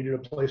point I needed a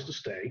place to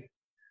stay.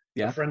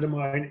 Yeah. A friend of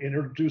mine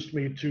introduced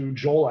me to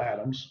Joel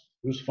Adams,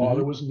 whose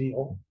father was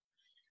Neil.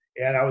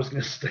 And I was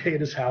going to stay at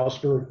his house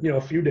for,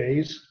 a few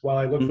days while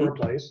I looked for a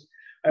place.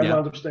 I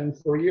wound up staying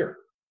for a year.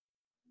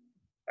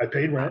 I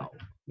paid rent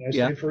and I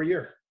stayed for a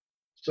year.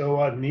 So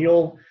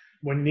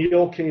when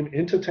Neil came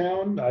into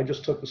town, I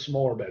just took the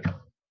smaller bedroom.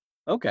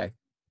 Okay.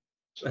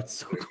 So, That's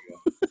so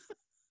cool.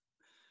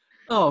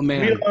 Oh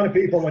man. meet a lot of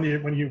people when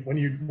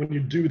you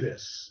do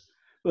this.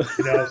 Look,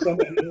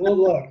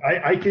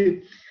 I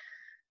could.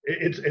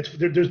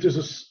 There's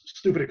a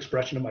stupid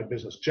expression in my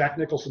business. Jack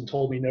Nicholson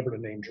told me never to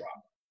name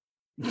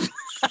drop.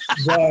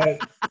 But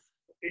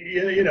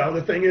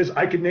the thing is,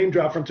 I could name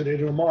drop from today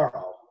to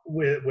tomorrow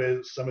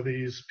with some of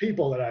these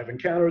people that I've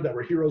encountered that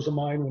were heroes of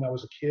mine when I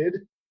was a kid.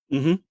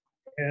 Mm-hmm.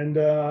 And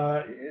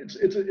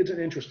it's an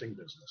interesting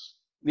business.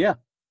 Yeah,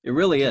 it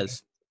really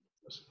is.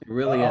 It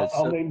really is.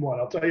 I'll name one.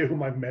 I'll tell you who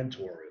my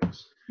mentor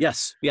is.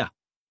 Yes. Yeah.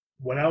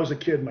 When I was a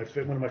kid, one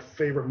of my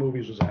favorite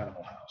movies was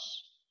Animal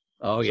House.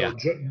 Oh yeah.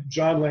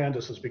 John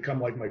Landis has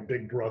become like my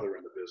big brother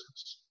in the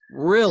business.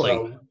 Really?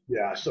 So,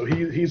 yeah. So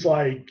he's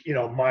like,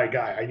 my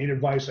guy. I need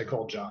advice. I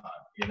call John.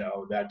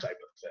 That type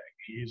of thing.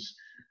 He's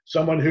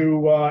someone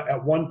who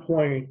at one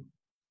point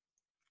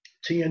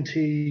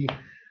TNT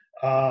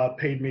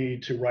paid me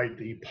to write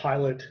the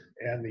pilot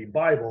and the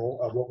Bible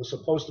of what was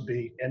supposed to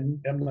be M.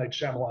 Night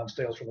Shyamalan's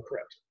Tales from the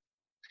Crypt.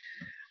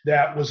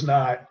 That was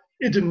not.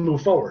 It didn't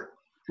move forward.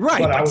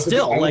 Right, But but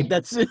still, like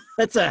that's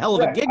a hell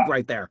of a right, gig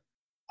right there.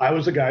 I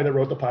was the guy that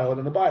wrote the pilot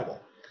in the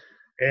Bible.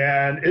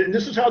 And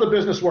this is how the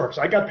business works.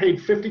 I got paid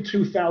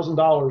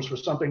 $52,000 for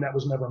something that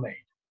was never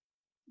made.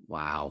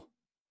 Wow.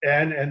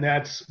 And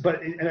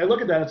I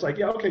look at that, it's like,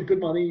 yeah, okay, good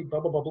money, blah,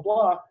 blah, blah, blah,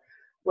 blah.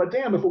 But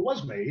damn, if it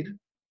was made,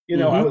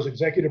 I was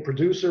executive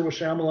producer with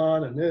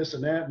Shyamalan and this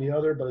and that and the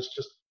other, but it's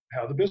just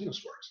how the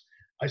business works.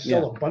 I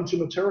sell a bunch of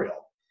material,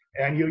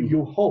 and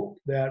you hope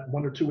that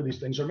one or two of these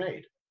things are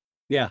made.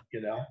 Yeah.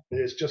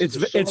 It's just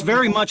it's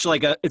very much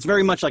like a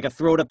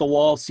throw it at the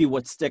wall, see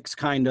what sticks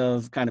kind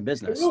of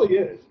business. It really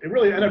is. It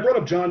really, and I brought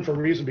up John for a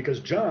reason, because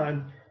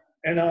John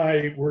and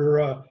I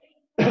were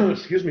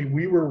excuse me,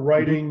 we were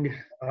writing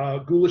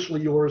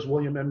Ghoulishly Yours,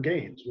 William M.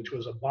 Gaines, which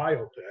was a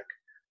biopic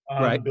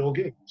on Bill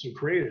Gaines, who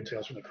created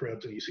Tales from the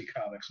Crypt and EC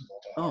Comics and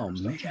Baltimore.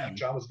 Oh man.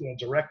 John was going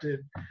to direct it.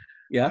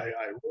 Yeah.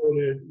 I wrote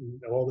it,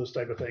 and all this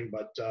type of thing.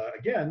 But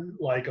again,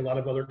 like a lot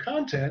of other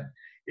content,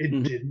 it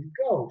didn't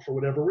go for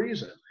whatever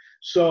reason.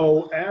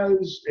 So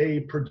as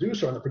a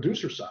producer, on the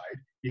producer side,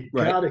 you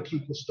got to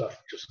keep the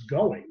stuff just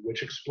going,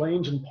 which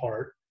explains in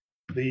part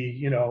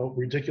the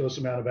ridiculous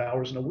amount of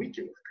hours in a week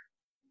you work.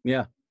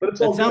 Yeah. But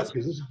it's all good,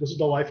 because this is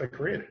the life I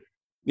created.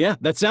 Yeah,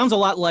 that sounds a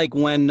lot like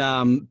when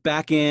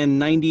back in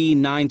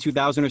 99,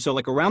 2000 or so,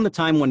 like around the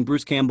time when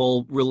Bruce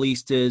Campbell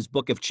released his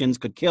book If Chins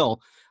Could Kill,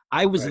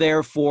 I was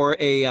there for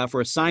a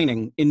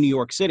signing in New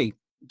York City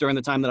during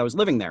the time that I was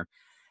living there.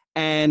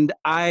 And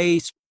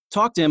I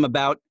talked to him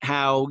about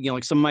how,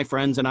 like some of my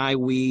friends and I,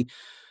 we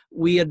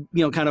had,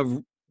 kind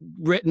of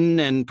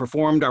written and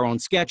performed our own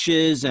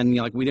sketches, and,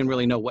 like we didn't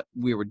really know what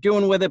we were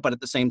doing with it, but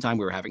at the same time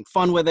we were having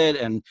fun with it.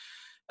 And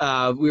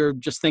we were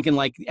just thinking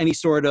like any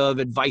sort of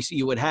advice that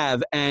you would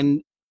have.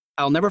 And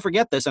I'll never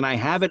forget this. And I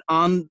have it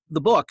on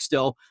the book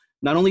still.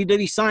 Not only did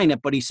he sign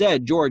it, but he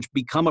said, "George,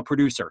 become a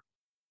producer."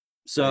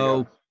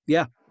 So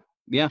yeah.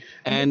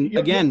 And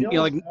again,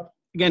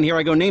 again, here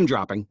I go name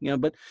dropping,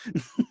 but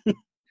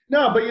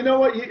no, but you know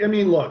what? I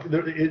mean, look,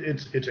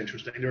 it's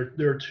interesting.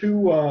 There are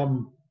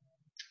two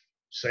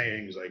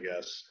sayings, I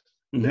guess,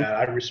 that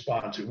I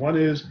respond to. One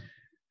is,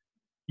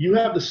 you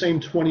have the same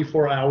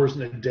 24 hours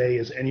in a day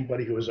as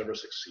anybody who has ever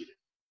succeeded.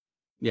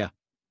 Yeah.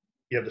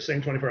 You have the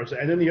same 24 hours.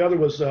 And then the other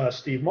was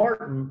Steve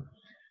Martin,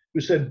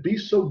 who said, be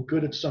so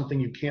good at something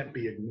you can't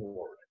be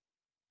ignored.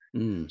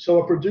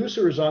 So a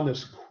producer is on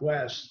this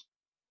quest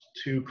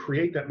to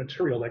create that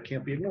material that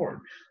can't be ignored.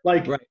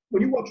 Like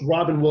when you watch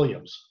Robin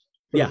Williams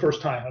for the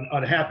first time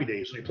on Happy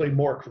Days, when he played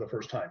Mork for the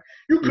first time,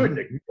 you couldn't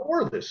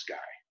ignore this guy.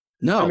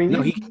 No,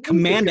 he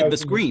commanded the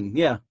screen.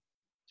 Yeah.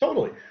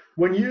 Totally.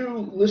 When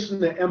you listen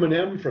to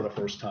Eminem for the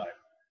first time,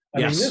 I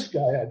mean, this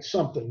guy had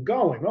something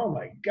going. Oh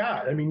my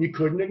God. I mean, you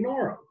couldn't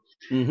ignore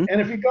him. And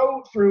if you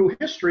go through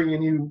history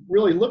and you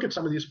really look at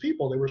some of these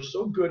people, they were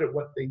so good at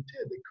what they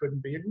did, they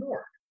couldn't be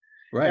ignored.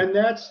 Right. And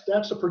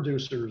that's a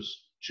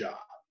producer's job.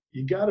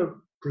 You got to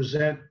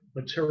present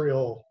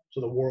material to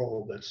the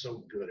world that's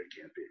so good it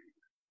can't be.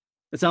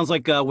 It sounds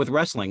like with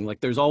wrestling,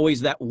 like there's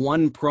always that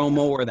one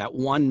promo or that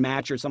one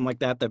match or something like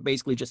that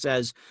basically just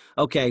says,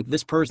 okay,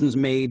 this person's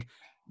made,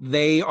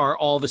 they are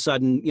all of a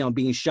sudden,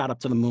 being shot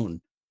up to the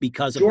moon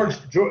because of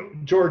that.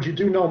 George, you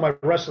do know my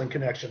wrestling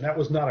connection. That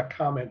was not a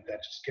comment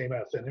that just came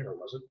out of thin air,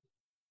 was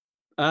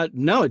it?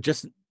 No,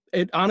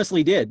 it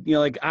honestly did.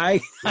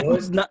 I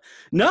was not,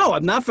 no,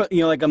 I'm not,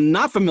 I'm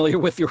not familiar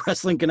with your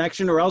wrestling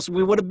connection, or else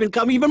we would have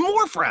become even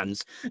more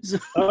friends.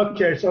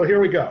 Okay, so here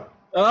we go.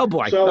 Oh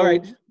boy. So, all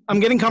right. I'm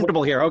getting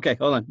comfortable here. Okay,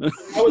 hold on.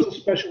 I was a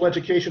special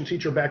education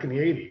teacher back in the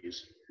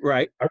 80s.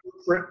 Right. I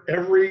wrote for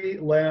every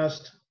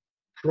last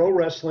pro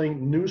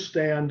wrestling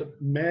newsstand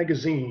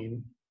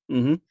magazine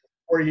 4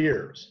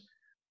 years.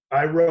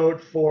 I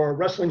wrote for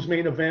Wrestling's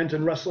Main Event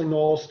and Wrestling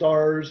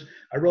All-Stars.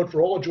 I wrote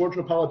for all of George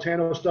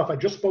Napolitano stuff. I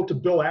just spoke to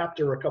Bill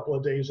Apter a couple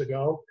of days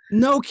ago.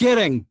 No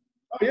kidding.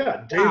 Oh,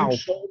 yeah.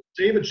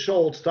 David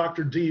Schultz,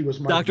 Dr. D was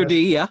my Dr.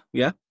 D, yeah.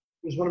 He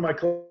was one of my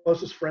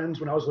closest friends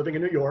when I was living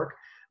in New York.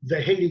 The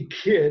Haiti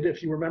Kid,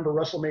 if you remember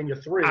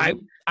WrestleMania 3.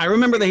 I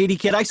remember the Haiti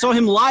Kid. I saw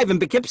him live in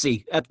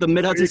Poughkeepsie at the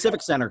Mid-Hudson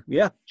Civic Center.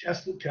 Yeah.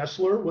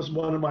 Kessler was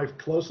one of my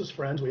closest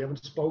friends. We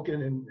haven't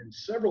spoken in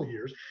several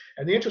years.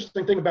 And the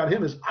interesting thing about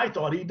him is I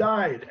thought he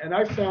died. And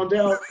I found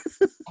out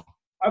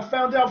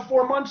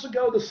 4 months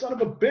ago the son of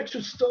a bitch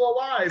is still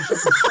alive.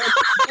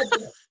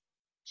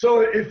 So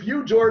if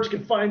you, George,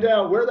 can find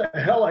out where the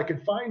hell I can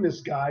find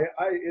this guy,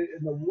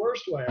 in the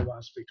worst way I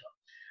want to speak to him.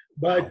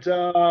 But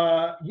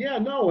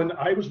and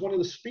I was one of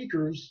the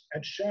speakers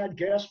at Shad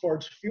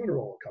Gaspard's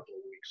funeral a couple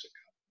of weeks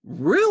ago.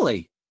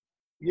 Really?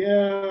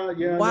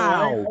 Yeah.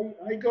 Wow. No,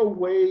 I go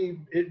way.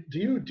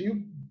 Do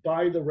you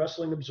buy the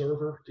Wrestling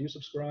Observer? Do you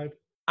subscribe?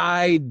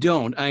 I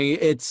don't.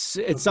 It's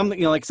something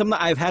like something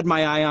I've had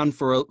my eye on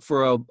for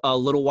a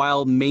little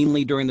while,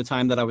 mainly during the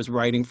time that I was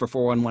writing for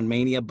 411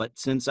 Mania. But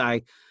since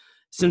I've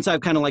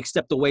kind of like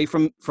stepped away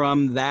from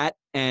that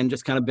and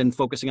just kind of been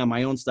focusing on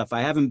my own stuff,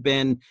 I haven't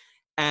been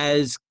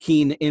as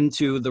keen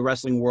into the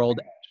wrestling world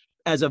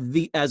as of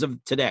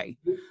today.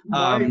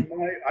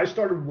 I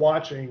started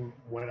watching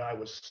when I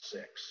was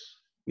 6.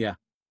 Yeah.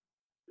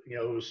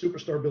 it was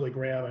Superstar Billy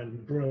Graham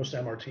and Bruno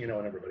Sammartino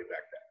and everybody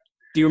back then.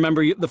 Do you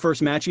remember the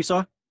first match you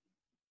saw?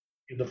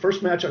 The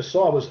first match I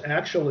saw was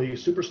actually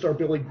Superstar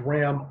Billy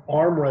Graham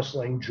arm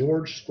wrestling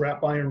George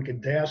Scrap Iron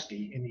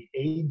Gdaski in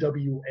the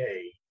AWA.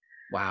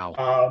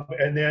 Wow.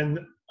 And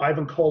then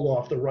Ivan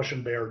Koloff, the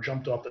Russian Bear,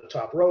 jumped off the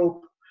top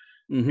rope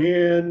Mm-hmm.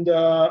 and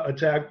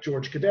attacked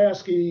George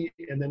Gdaski.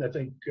 And then I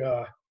think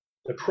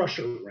the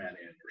Crusher ran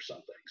in or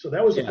something. So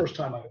that was the first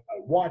time I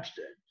watched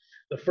it.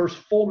 The first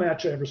full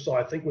match I ever saw,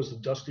 I think, was the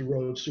Dusty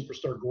Rhodes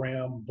Superstar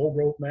Graham bull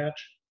rope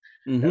match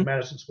at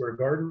Madison Square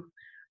Garden.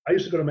 I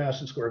used to go to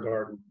Madison Square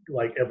Garden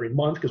like every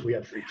month because we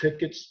had free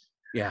tickets.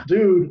 Yeah.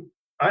 Dude,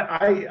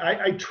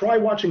 I try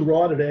watching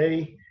Raw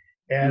today,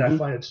 and I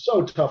find it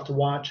so tough to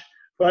watch.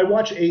 But I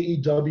watch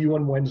AEW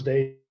on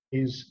Wednesdays.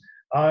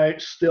 I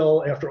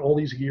still, after all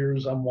these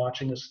years, I'm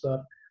watching this stuff.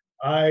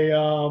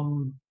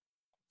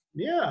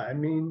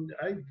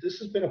 This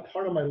has been a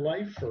part of my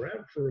life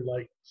forever,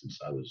 since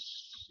I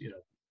was,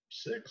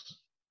 6.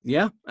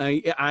 Yeah,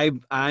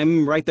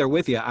 I'm right there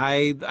with you.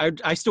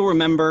 I still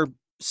remember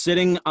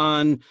sitting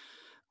on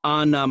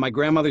my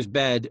grandmother's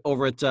bed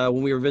over at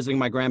when we were visiting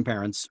my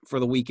grandparents for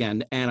the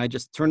weekend, and I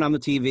just turned on the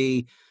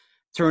TV,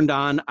 turned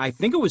on, I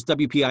think it was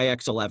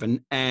WPIX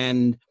 11,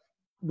 and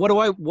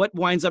what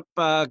winds up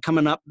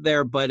coming up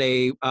there but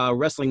a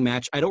wrestling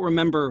match. I don't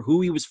remember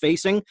who he was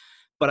facing,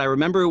 but I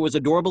remember it was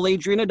adorable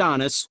Adrian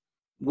Adonis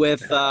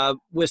with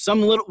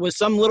some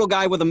little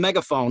guy with a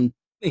megaphone,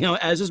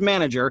 as his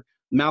manager,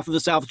 Mouth of the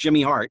South,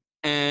 Jimmy Hart.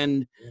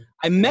 And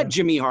I met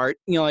Jimmy Hart,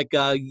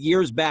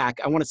 years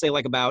back. I want to say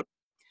about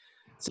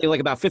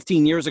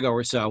 15 years ago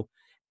or so.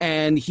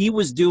 And he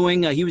was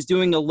doing a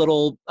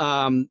little,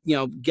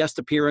 guest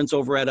appearance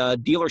over at a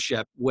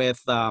dealership with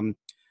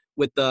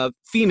the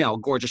female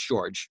Gorgeous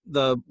George,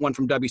 the one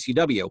from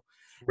WCW.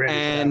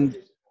 And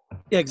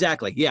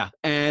exactly. Yeah.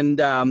 And,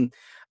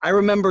 I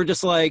remember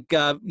just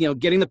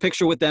getting the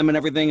picture with them and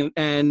everything.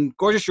 And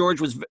Gorgeous George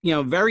was,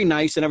 very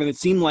nice and everything. It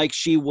seemed like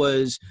she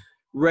was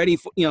ready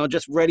for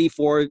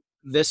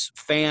this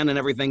fan and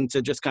everything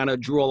to just kind of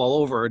drool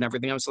all over and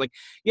everything. I was like,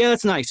 yeah,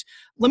 that's nice.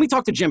 Let me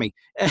talk to Jimmy.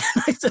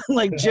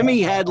 And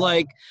Jimmy had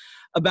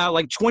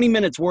about 20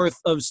 minutes worth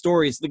of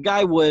stories. The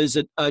guy was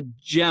a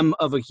gem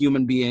of a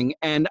human being.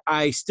 And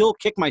I still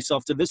kick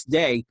myself to this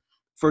day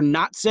for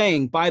not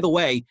saying, by the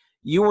way,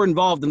 you were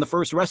involved in the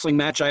first wrestling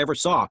match I ever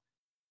saw.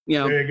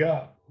 There you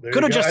go.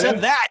 Could have just said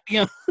that.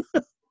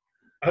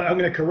 I'm going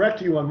to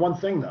correct you on one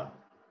thing, though.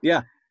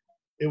 Yeah.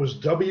 It was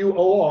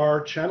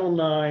WOR Channel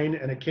 9,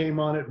 and it came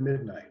on at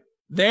midnight.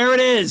 There it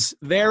is.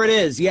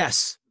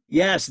 Yes.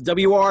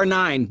 WOR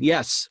 9.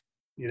 Yes.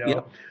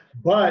 Yep.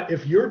 But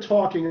if you're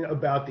talking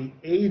about the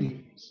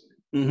 80s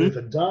with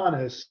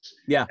Adonis,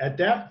 at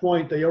that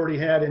point, they already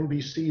had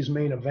NBC's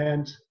main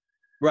event.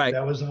 Right.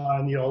 That was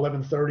on,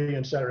 11:30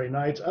 on Saturday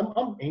nights.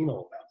 I'm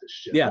anal about this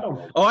shit. Yeah. I don't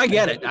know. Oh, I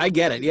get it.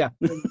 Yeah.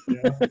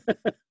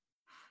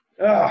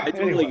 I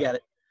totally get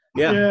it.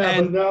 Yeah.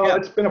 And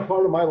it's been a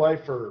part of my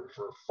life for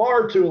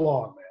far too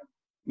long, man.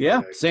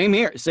 Yeah. Okay. Same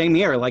here.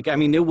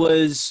 It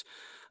was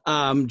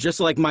just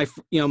like my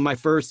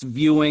first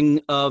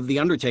viewing of The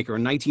Undertaker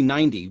in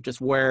 1990, just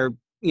where,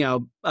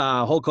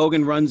 Hulk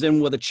Hogan runs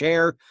in with a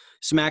chair,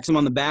 smacks him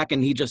on the back,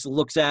 and he just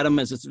looks at him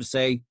as if to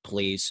say,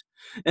 please.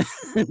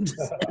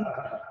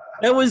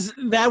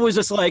 That was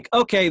just like,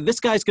 okay,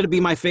 this guy's going to be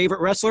my favorite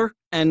wrestler,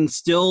 and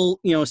still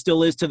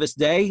is to this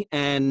day.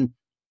 And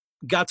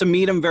got to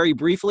meet him very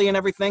briefly and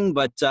everything,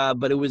 but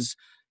it was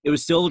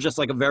still just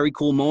like a very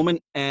cool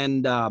moment.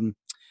 And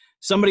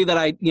somebody that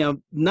I,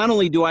 not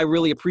only do I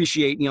really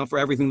appreciate, for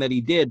everything that he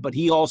did, but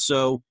he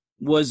also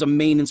was a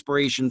main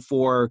inspiration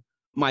for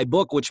my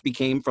book, which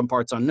became From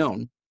Parts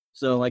Unknown.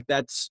 So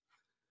that's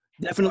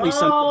definitely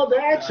something. Oh,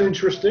 that's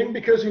interesting,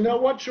 because you know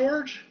what,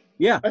 George?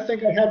 Yeah. I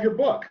think I have your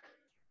book.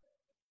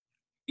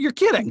 You're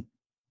kidding.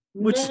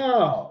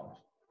 No.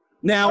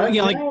 Now,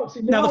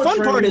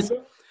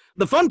 the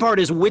fun part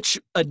is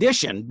which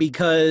edition,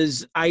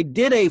 because I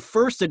did a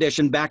first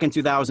edition back in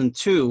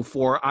 2002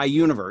 for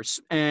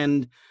iUniverse,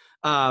 and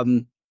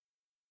I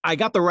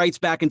got the rights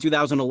back in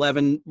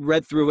 2011,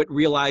 read through it,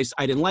 realized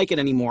I didn't like it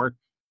anymore,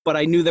 but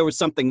I knew there was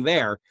something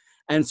there.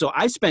 And so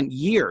I spent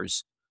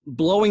years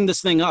blowing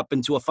this thing up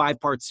into a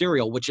 5-part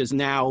serial, which is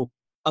now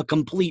a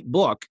complete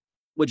book,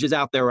 which is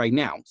out there right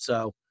now.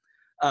 So,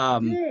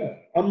 I'm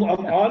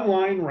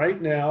online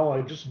right now.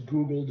 I just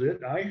Googled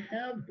it. I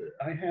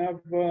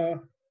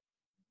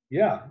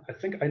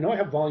think I know I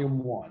have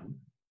volume 1.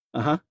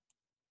 Uh-huh.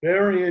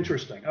 Very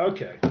interesting.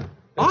 Okay. That's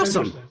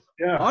awesome.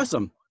 Yeah.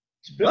 Awesome.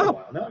 It's been a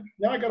while.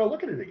 Now I got to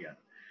look at it again.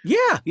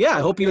 Yeah. I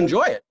hope you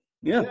enjoy it.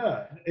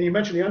 Yeah. And you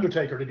mentioned The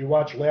Undertaker. Did you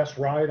watch Last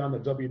Ride on the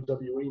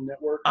WWE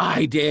Network?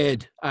 I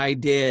did.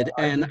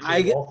 And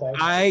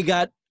I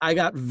got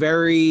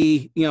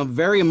very,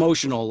 very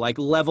emotional,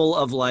 level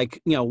of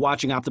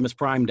watching Optimus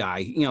Prime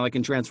die, like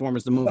in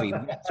Transformers the movie,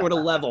 sort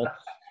of level.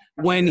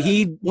 When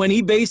he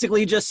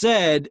basically just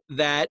said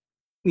that,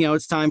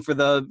 it's time for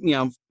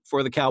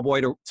the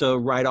cowboy to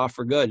ride off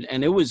for good.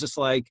 And it was just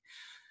like,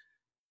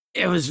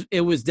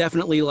 it was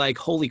definitely like,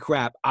 holy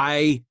crap,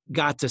 I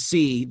got to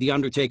see The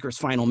Undertaker's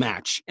final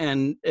match.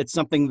 And it's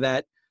something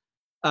that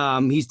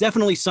he's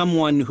definitely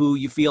someone who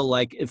you feel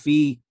like if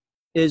he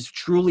is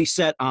truly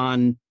set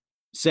on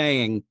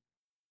saying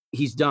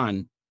he's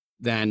done,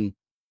 then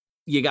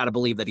you got to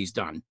believe that he's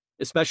done,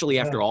 especially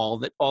after all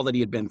that he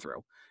had been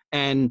through.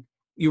 And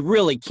you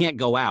really can't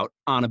go out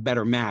on a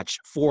better match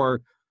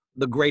for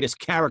the greatest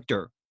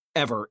character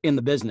ever in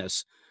the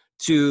business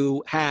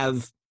to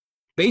have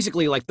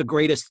basically like the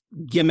greatest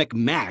gimmick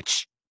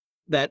match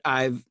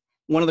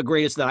one of the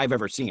greatest that I've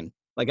ever seen.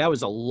 Like, that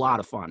was a lot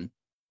of fun.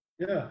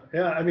 Yeah.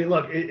 I mean,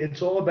 look,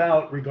 it's all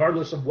about,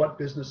 regardless of what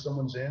business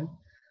someone's in,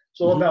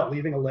 it's all about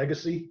leaving a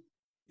legacy.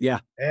 Yeah.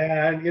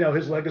 And,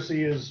 his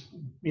legacy is,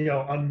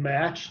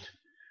 unmatched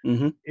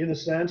in a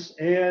sense.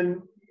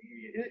 And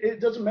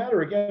it doesn't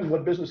matter, again,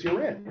 what business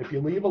you're in. If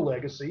you leave a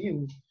legacy,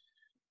 and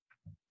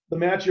the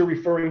match you're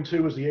referring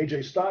to is the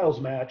AJ Styles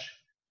match.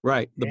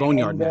 Right. The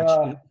Boneyard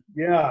match.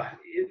 Yeah.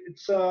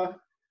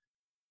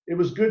 It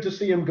was good to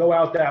see him go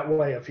out that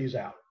way if he's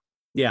out.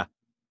 Yeah.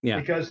 Yeah.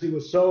 Because he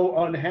was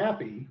so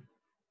unhappy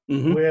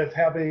with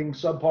having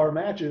subpar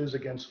matches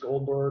against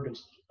Goldberg and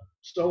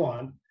so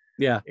on.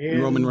 Yeah.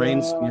 And Roman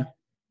Reigns.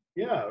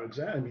 Yeah,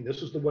 exactly. I mean,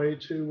 this is the way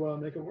to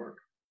make it work.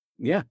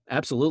 Yeah,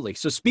 absolutely.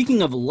 So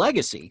speaking of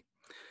legacy,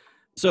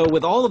 so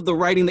with all of the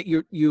writing that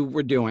you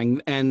were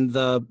doing and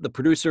the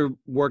producer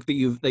work that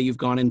you've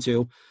gone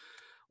into,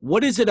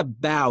 what is it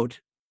about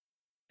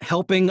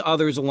helping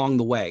others along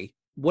the way?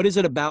 What is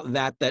it about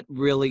that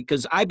really,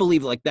 because I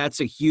believe like that's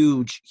a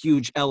huge,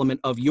 huge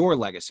element of your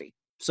legacy.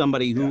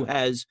 Somebody who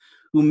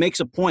makes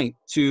a point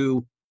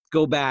to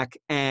go back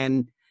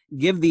and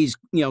give these,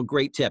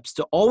 great tips,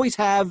 to always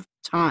have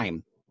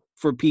time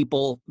for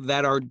people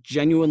that are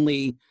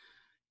genuinely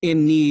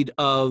in need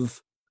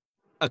of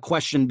a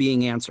question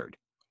being answered.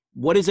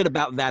 What is it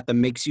about that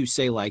makes you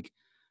say, like,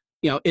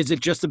 is it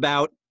just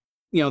about,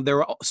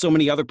 there are so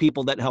many other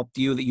people that helped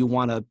you that you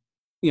want to,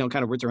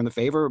 kind of return the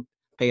favor,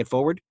 pay it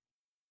forward?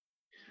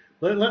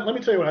 Let me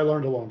tell you what I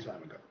learned a long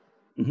time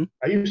ago.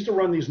 I used to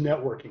run these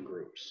networking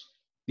groups.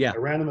 Yeah. I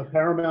ran them at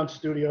Paramount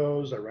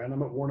Studios. I ran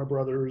them at Warner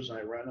Brothers.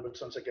 I ran them at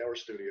Sunset Gower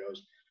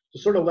Studios to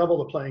sort of level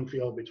the playing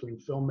field between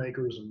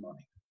filmmakers and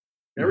money.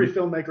 Every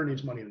filmmaker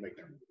needs money to make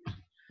their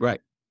movies.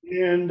 Right.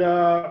 And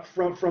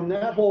from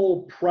that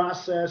whole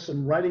process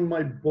and writing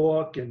my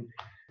book, and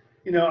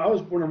I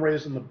was born and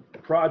raised in the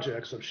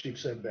projects of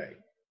Sheepshead Bay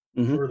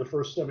for the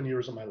first 7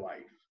 years of my life.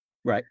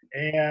 Right.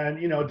 And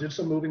did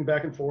some moving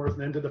back and forth,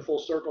 and then did the full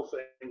circle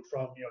thing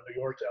from New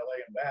York to LA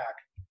and back.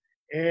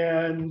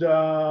 And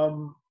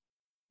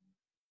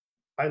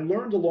I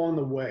learned along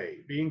the way,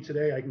 being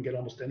today I can get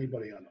almost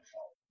anybody on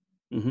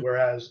the phone,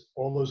 whereas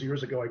all those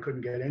years ago I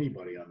couldn't get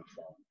anybody on the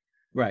phone.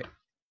 Right.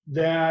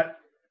 That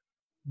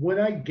when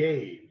I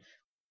gave,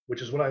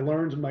 which is what I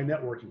learned in my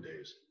networking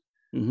days,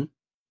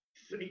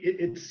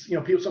 it's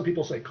some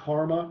people say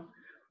karma,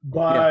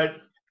 but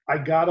I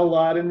got a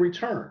lot in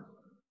return.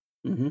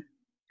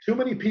 Too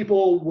many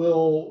people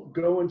will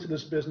go into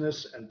this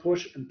business and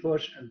push and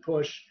push and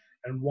push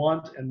and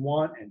want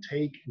and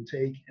take and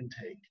take and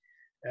take.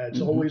 And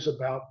it's always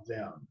about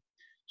them.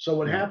 So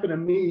what happened to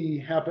me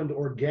happened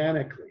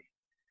organically.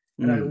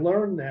 And I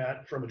learned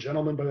that from a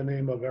gentleman by the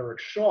name of Eric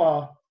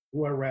Shaw,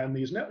 who I ran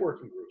these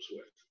networking groups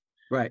with.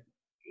 Right.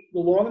 The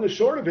long and the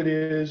short of it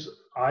is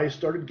I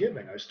started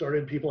giving.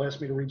 People asked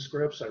me to read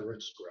scripts. I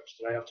read scripts.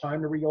 Did I have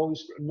time to read all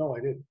these scripts? No,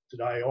 I didn't.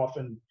 Did I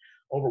often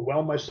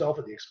overwhelm myself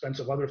at the expense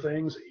of other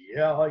things?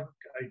 Yeah, I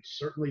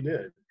certainly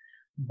did.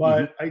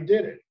 But I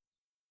did it.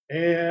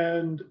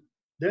 And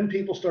then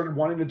people started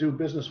wanting to do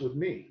business with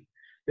me.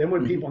 Then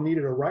when people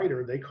needed a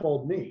writer, they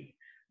called me.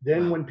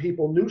 Then when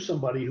people knew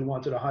somebody who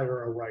wanted to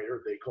hire a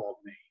writer, they called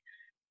me.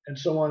 And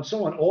so on and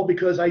so on, all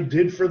because I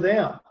did for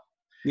them.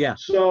 Yeah.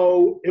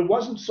 So it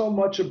wasn't so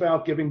much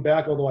about giving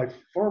back, although I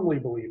firmly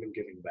believe in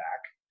giving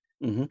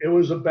back. It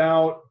was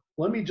about,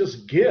 let me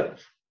just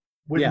give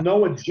with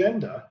no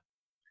agenda.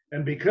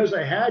 And because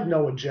I had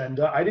no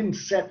agenda, I didn't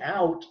set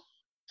out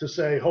to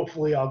say,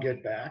 hopefully I'll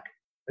get back.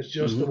 It's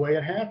just the way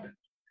it happened.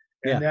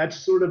 And that's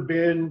sort of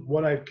been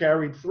what I've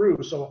carried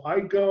through. So I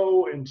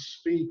go and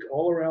speak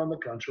all around the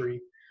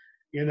country.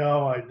 I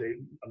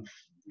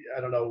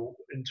don't know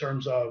in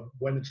terms of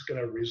when it's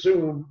going to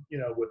resume,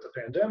 with the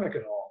pandemic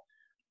and all.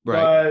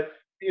 Right. But,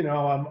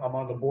 I'm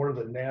on the board of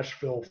the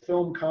Nashville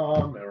Film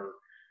Com, or,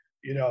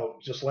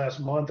 just last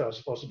month I was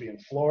supposed to be in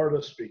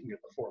Florida speaking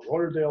at the Fort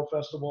Lauderdale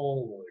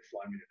Festival. Well, they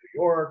fly me to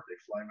New York.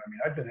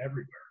 I've been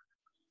everywhere.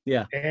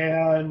 Yeah.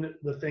 And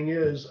the thing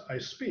is, I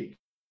speak.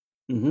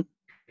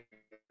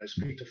 I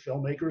speak to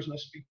filmmakers and I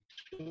speak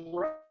to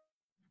writers.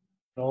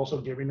 And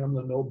also giving them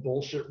the no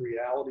bullshit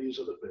realities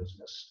of the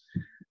business.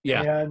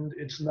 Yeah. And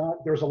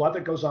there's a lot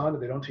that goes on that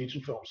they don't teach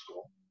in film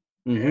school.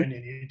 And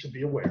you need to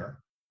be aware.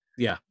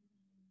 Yeah.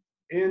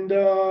 And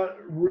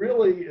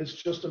really, it's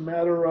just a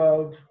matter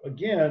of,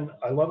 again,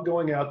 I love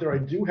going out there. I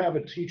do have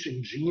a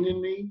teaching gene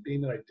in me,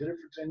 being that I did it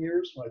for 10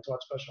 years when I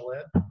taught special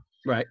ed.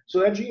 Right. So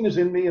that gene is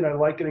in me, and I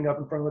like getting up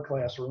in front of the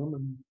classroom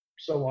and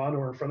so on,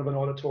 or in front of an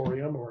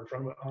auditorium, or in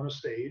front of on a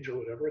stage, or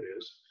whatever it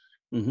is,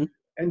 Mm-hmm.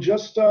 and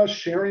just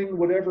sharing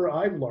whatever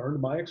I've learned,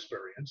 my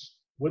experience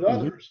with Mm-hmm.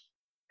 others.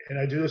 And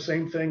I do the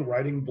same thing,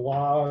 writing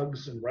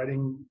blogs and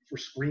writing for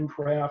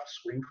Screencraft,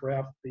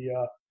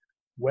 the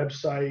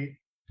website.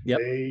 Yep.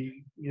 They,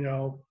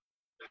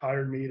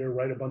 hired me to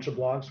write a bunch of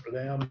blogs for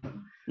them.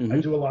 Mm-hmm.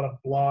 I do a lot of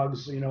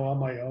blogs, on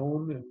my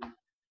own,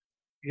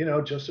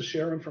 and, just to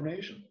share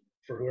information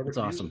for whoever. That's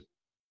awesome.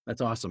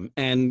 That's awesome.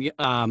 And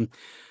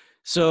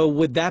so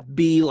would that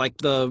be like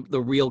the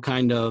real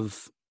kind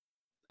of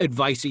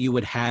advice that you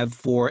would have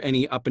for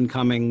any up and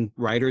coming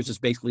writers, is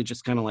basically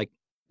just kind of like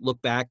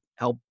look back,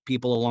 help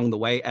people along the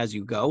way as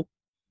you go?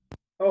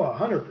 Oh,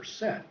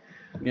 100%.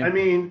 Yeah. I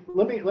mean,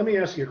 let me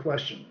ask you a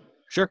question.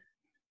 Sure.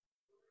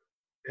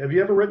 Have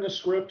you ever written a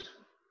script?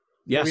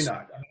 Yes. Maybe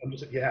not.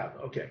 You have.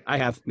 Okay. I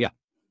have. Yeah.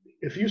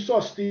 If you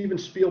saw Steven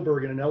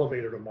Spielberg in an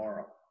elevator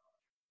tomorrow,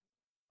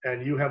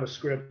 and you have a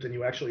script and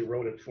you actually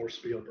wrote it for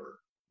Spielberg,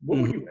 what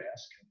would you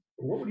ask him?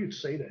 Or what would you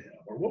say to him?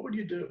 Or what would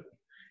you do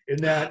in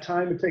that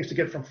time it takes to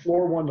get from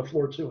floor 1 to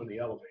floor 2 in the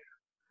elevator?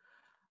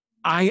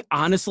 I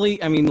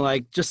honestly, I mean,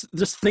 like just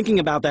thinking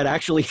about that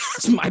actually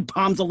has my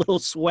palms a little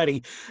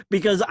sweaty,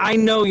 because I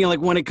know,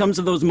 like when it comes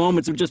to those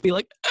moments of just be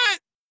like,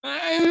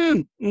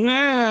 I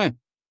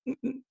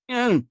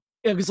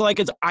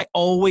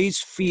always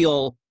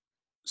feel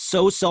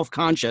so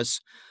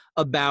self-conscious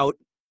about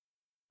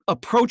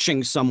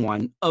approaching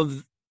someone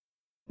of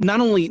not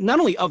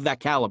only of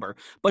that caliber,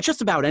 but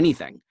just about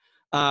anything.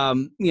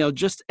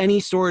 Just any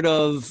sort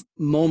of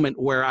moment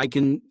where I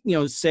can,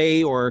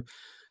 say or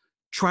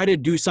try to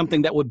do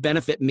something that would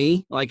benefit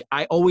me. Like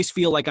I always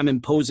feel like I'm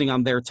imposing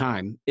on their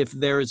time if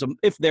there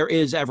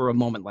is ever a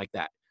moment like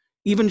that.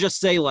 Even just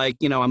say like,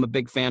 I'm a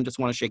big fan, just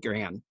want to shake your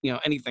hand,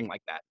 anything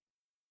like that.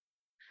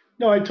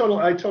 No, I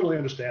totally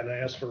understand. I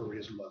asked for a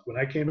reason. Look, when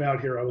I came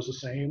out here, I was the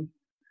same.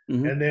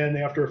 Mm-hmm. And then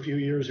after a few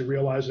years, you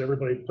realize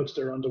everybody puts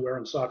their underwear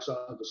and socks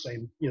on the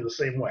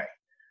same way.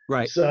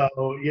 Right. So,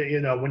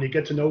 when you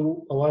get to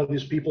know a lot of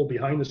these people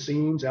behind the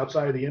scenes,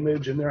 outside of the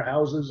image, in their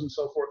houses and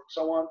so forth and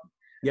so on.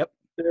 Yep.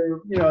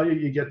 They're,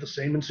 you get the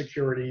same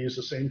insecurities,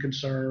 the same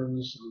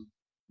concerns,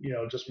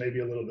 and, just maybe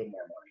a little bit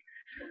more money.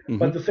 Mm-hmm.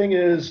 But the thing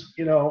is,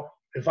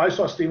 if I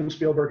saw Steven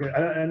Spielberg,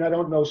 and I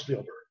don't know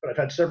Spielberg, but I've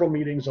had several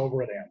meetings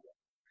over at Amblin.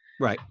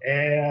 Right.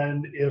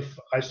 And if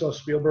I saw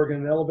Spielberg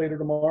in an elevator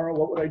tomorrow,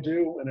 what would I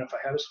do? And if I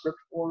had a script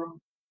for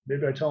him,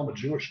 maybe I'd tell him a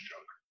Jewish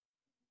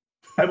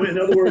joke. In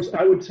other words,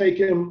 I would take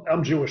him.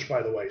 I'm Jewish,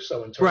 by the way.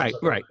 So in terms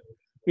of right.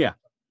 Yeah.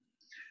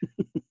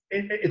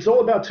 It's all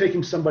about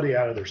taking somebody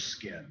out of their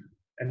skin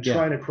and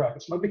trying to crack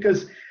it.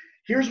 Because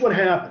here's what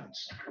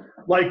happens.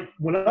 Like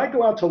when I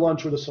go out to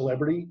lunch with a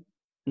celebrity,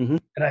 mm-hmm.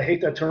 and I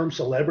hate that term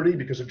celebrity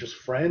because they're just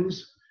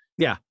friends.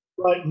 Yeah.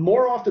 But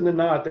more often than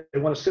not, they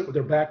want to sit with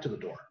their back to the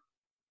door.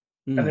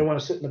 And they want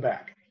to sit in the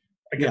back.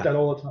 I get that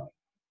all the time.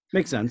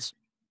 Makes sense.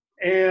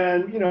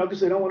 And, because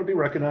they don't want to be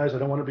recognized. They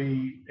don't want to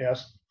be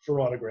asked for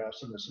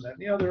autographs and this and that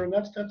and the other. And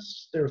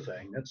that's their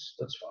thing. That's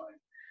fine.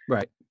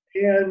 Right.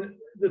 And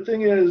the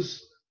thing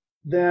is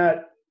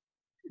that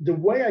the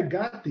way I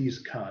got these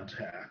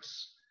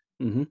contacts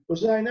mm-hmm.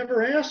 was that I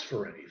never asked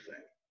for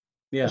anything.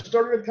 Yeah. I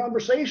started a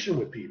conversation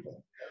with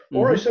people.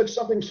 Or mm-hmm. I said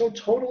something so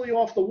totally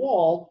off the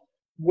wall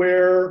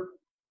where,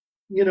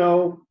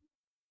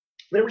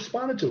 they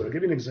responded to it. I'll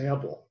give you an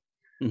example.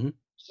 Mm-hmm.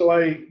 So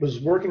I was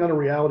working on a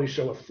reality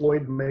show with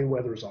Floyd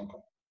Mayweather's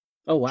uncle.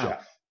 Oh, wow.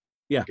 Jeff.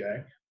 Yeah.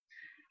 Okay.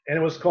 And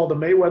it was called The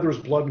Mayweather's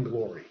Blood and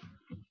Glory.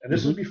 And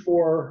this mm-hmm. is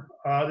before,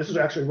 this is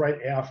actually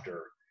right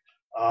after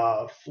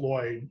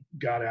Floyd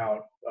got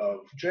out of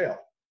jail.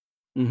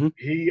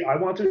 Mm-hmm. I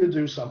wanted to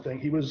do something.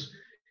 He was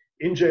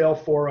in jail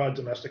for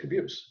domestic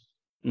abuse.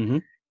 Mm-hmm.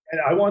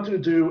 And I wanted to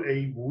do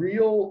a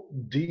real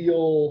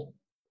deal,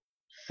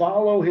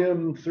 follow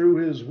him through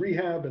his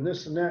rehab and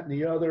this and that and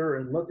the other,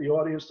 and let the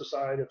audience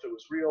decide if it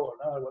was real or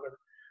not, or whatever.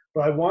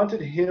 But I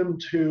wanted him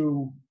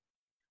to,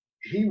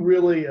 he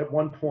really at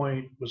one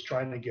point was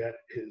trying to get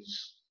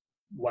his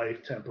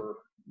life, temper,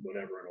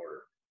 whatever in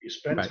order. He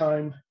spent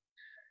time,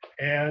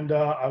 and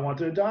I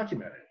wanted to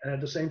document it. And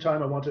at the same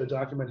time, I wanted to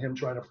document him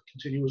trying to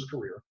continue his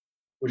career,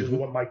 which mm-hmm. is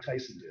what Mike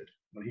Tyson did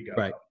when he got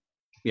out.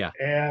 Yeah.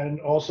 And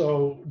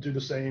also do the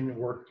same and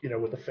work,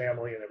 with the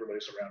family and everybody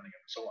surrounding him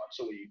and so on.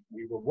 So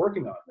we were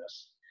working on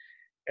this.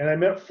 And I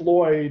met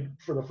Floyd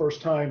for the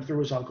first time through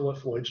his uncle at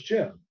Floyd's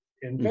gym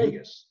in mm-hmm.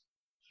 Vegas.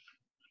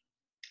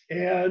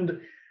 And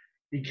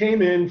he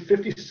came in,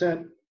 50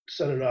 Cent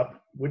set it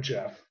up with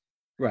Jeff.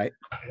 Right.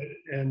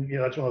 And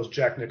that's when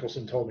Jack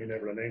Nicholson told me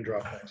never to name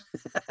drop things.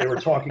 They were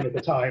talking at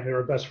the time. They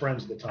were best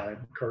friends at the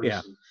time, Curtis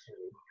and Floyd.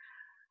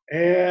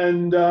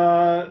 And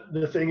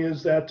the thing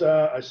is that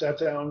I sat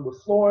down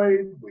with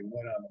Floyd. We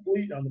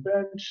went on the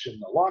bench in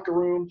the locker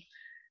room,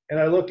 and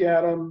I look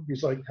at him.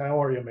 He's like,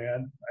 "How are you,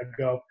 man?" I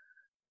go,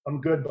 "I'm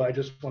good, but I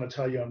just want to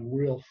tell you I'm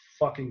real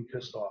fucking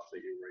pissed off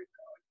at you right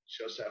now.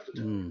 I just have to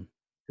tell you."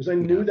 Because I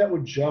knew that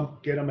would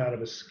get him out of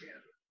his skin.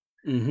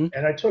 Mm-hmm.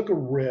 And I took a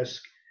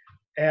risk.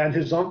 And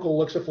his uncle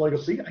looks at Floyd and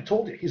goes, "See, I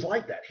told you, he's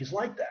like that. He's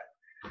like that."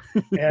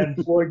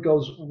 And Floyd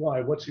goes,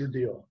 why? What's your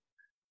deal?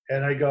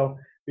 And I go,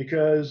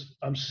 because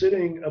I'm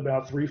sitting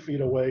about 3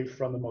 feet away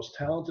from the most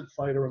talented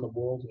fighter in the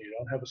world, and you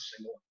don't have a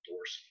single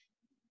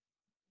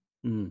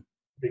endorsement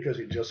because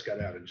he just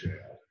got out of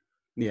jail.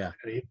 Yeah.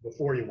 And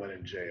before you went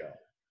in jail,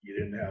 you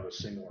didn't have a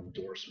single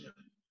endorsement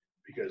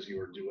because you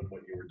were doing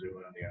what you were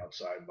doing on the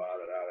outside. Blah,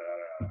 blah,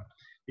 blah, blah.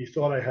 He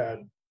thought I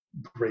had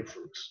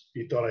grapefruits.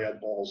 He thought I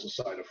had balls the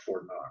size of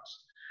Fort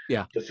Knox.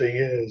 Yeah. The thing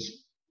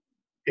is,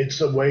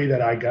 it's a way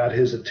that I got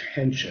his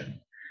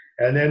attention.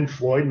 And then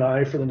Floyd and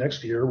I, for the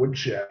next year with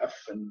Jeff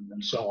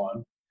and so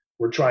on,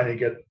 we're trying to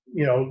get,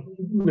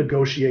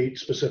 negotiate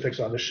specifics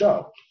on the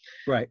show.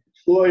 Right.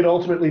 Floyd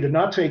ultimately did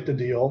not take the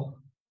deal.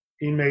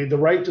 He made the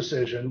right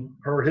decision,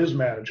 his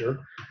manager,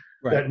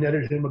 that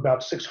netted him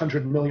about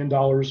 $600 million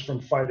from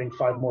fighting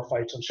 5 more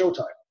fights on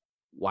Showtime.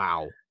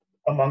 Wow.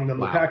 Among them,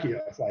 the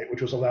Pacquiao fight,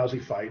 which was a lousy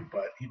fight,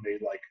 but he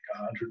made like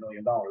 $100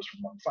 million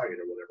from one fight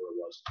or whatever it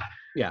was.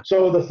 Yeah.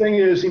 So the thing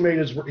is, he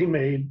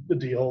made the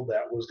deal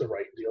that was the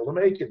right deal to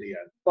make in the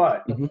end.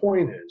 But the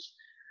point is,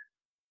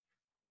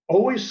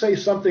 always say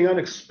something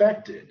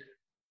unexpected,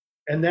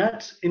 and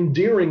that's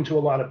endearing to a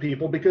lot of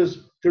people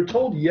because they're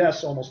told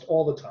yes almost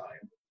all the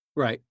time.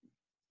 Right.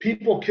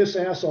 People kiss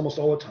ass almost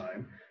all the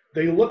time.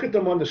 They look at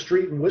them on the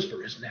street and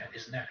whisper, "Isn't that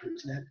who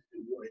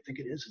I think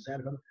it is? Is that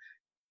another?"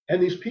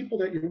 And these people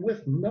that you're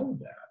with know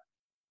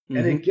that.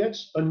 And it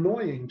gets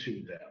annoying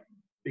to them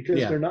because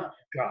they're not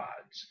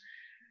gods.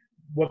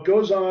 What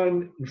goes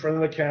on in front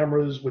of the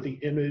cameras with the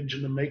image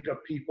and the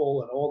makeup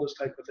people and all this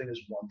type of thing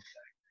is one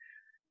thing.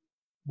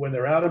 When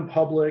they're out in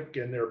public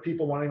and there are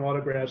people wanting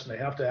autographs and they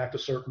have to act a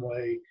certain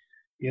way,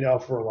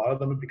 for a lot of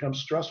them it becomes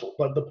stressful.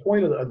 But the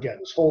point of again,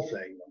 this whole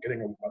thing, I'm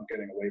getting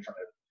away from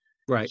it.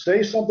 Right.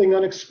 Say something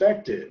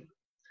unexpected.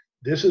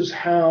 This is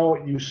how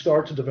you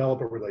start to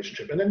develop a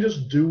relationship, and then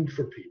just do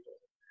for people.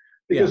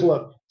 Because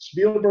look,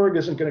 Spielberg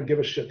isn't going to give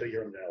a shit that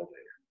you're in an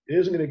elevator. He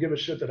isn't going to give a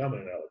shit that I'm in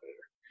an elevator.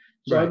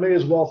 So I may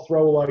as well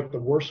throw like the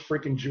worst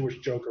freaking Jewish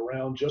joke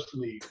around just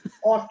in the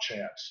off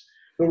chance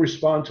he'll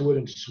respond to it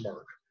and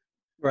smirk.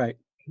 Right.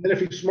 And then if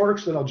he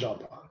smirks, then I'll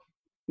jump on.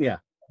 Yeah.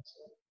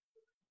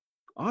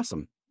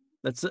 Awesome.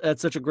 That's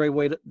such a great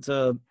way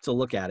to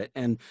look at it.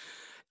 And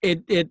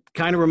it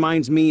kind of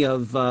reminds me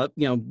of,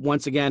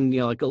 once again,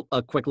 like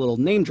a quick little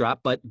name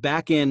drop, but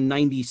back in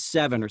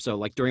 97 or so,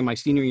 like during my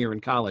senior year in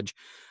college,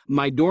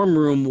 my dorm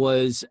room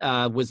was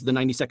the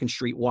 92nd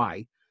Street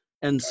Y.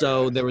 And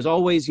so there was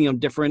always,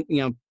 different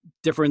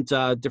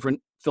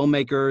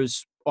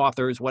filmmakers,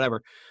 authors,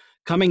 whatever,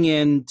 coming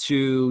in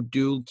to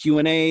do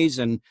Q&As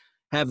and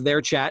have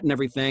their chat and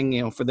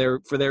everything, for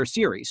their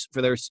series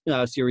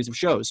of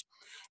shows.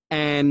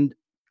 And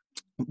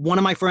one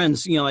of my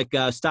friends,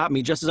 stopped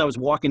me just as I was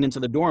walking into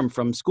the dorm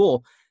from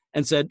school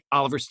and said,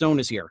 Oliver Stone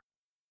is here.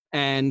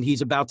 And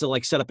he's about to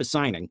set up a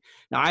signing.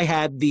 Now, I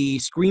had the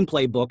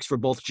screenplay books for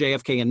both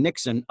JFK and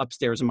Nixon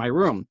upstairs in my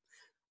room.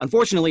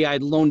 Unfortunately, I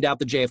had loaned out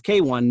the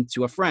JFK one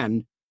to a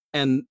friend,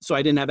 and so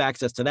I didn't have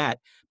access to that.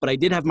 But I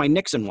did have my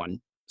Nixon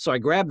one. So I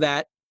grabbed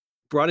that,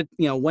 brought it,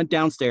 went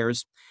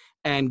downstairs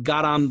and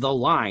got on the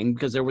line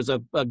because there was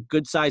a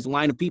good-sized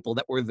line of people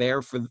that were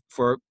there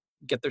for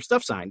get their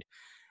stuff signed.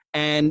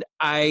 And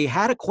I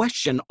had a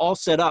question all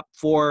set up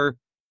for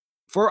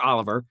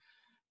Oliver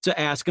to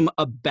ask him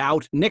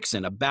about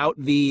Nixon, about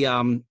the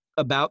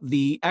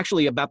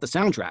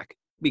soundtrack,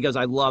 because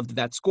I loved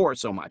that score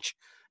so much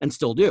and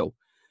still do.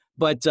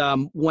 But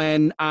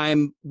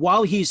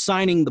while he's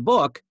signing the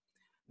book,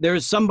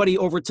 there's somebody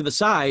over to the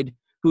side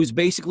who's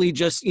basically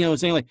just,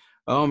 saying like,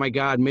 "Oh my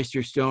God,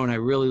 Mr. Stone, I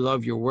really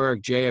love your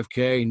work,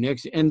 JFK,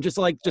 Nixon," and just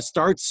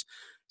starts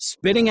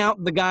spitting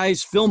out the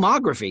guy's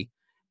filmography.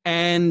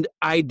 And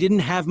I didn't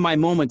have my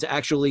moment to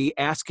actually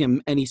ask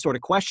him any sort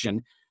of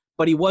question,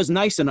 but he was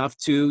nice enough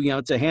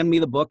to, to hand me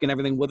the book and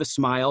everything with a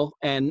smile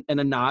and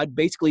a nod,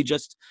 basically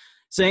just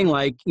saying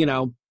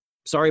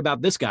sorry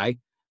about this guy.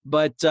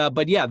 But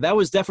yeah, that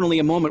was definitely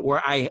a moment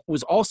where I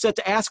was all set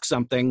to ask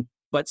something,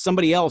 but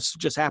somebody else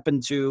just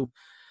happened to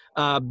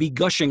be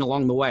gushing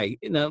along the way.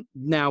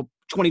 Now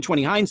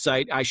 2020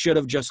 hindsight, I should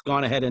have just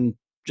gone ahead and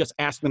just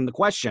asked them the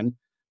question,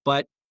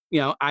 but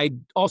I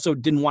also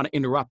didn't want to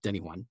interrupt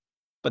anyone.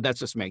 But that's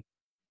just me.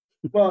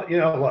 Well,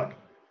 look,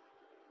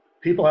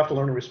 people have to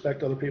learn to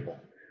respect other people.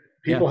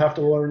 People have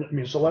to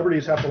learn,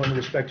 celebrities have to learn to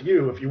respect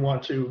you if you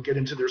want to get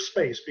into their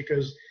space,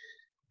 because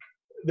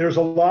there's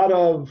a lot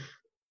of,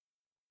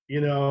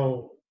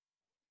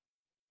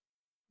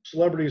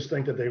 celebrities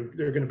think that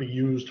they're going to be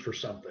used for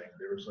something.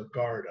 There's a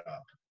guard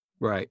up.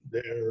 Right.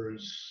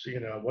 There's,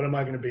 what am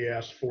I going to be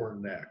asked for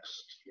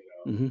next?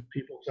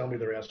 People tell me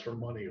they're asked for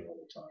money all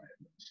the time,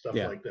 stuff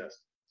like this.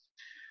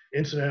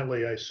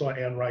 Incidentally, I saw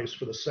Anne Rice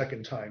for the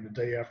second time the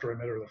day after I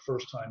met her the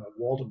first time at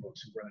Walden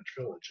Books in Greenwich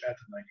Village at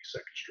the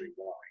 92nd Street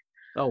Y.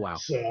 Oh, wow.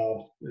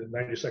 So the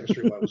 92nd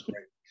Street Y was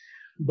great.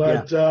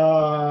 But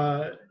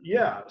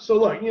so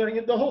look,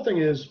 the whole thing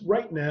is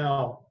right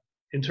now,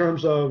 in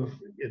terms of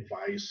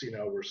advice,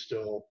 we're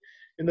still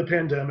in the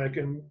pandemic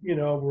and,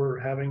 we're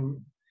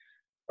having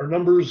our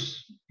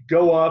numbers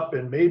go up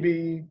and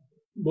maybe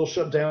will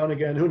shut down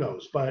again. Who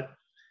knows? But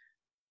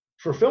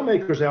for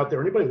filmmakers out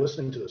there, anybody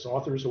listening to this,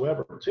 authors,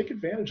 whoever, take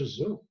advantage of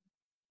Zoom.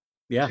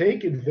 Yeah.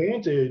 Take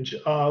advantage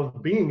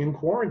of being in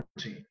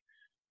quarantine.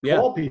 Yeah.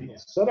 Call people,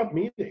 set up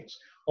meetings.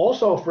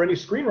 Also, for any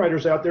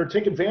screenwriters out there,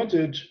 take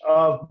advantage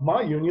of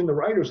my union, the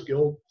Writers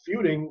Guild,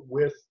 feuding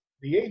with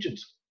the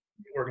agents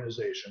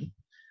organization.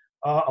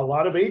 A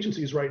lot of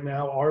agencies right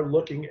now are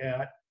looking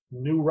at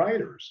new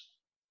writers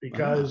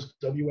because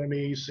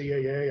WME,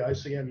 CAA,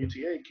 ICM,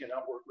 UTA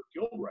cannot work with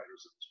guild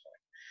writers at this point.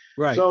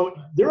 Right. So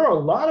there are a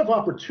lot of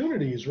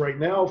opportunities right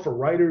now for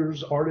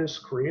writers, artists,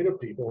 creative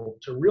people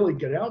to really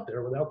get out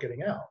there without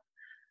getting out.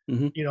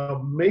 You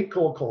know, make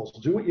cold calls,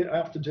 do what you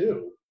have to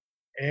do,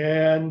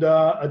 and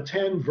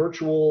attend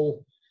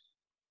virtual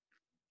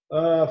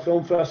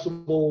film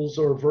festivals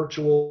or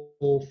virtual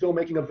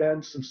filmmaking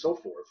events and so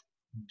forth.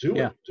 Do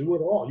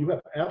it all. You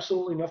have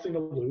absolutely nothing to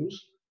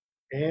lose.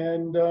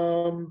 And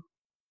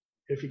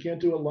if you can't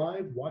do it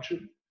live, watch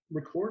it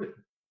recorded.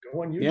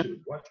 Go on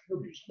YouTube, watch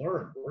interviews,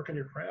 learn, work on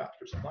your craft.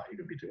 There's a lot you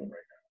could be doing right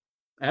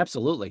now.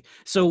 Absolutely.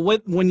 So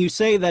when you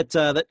say that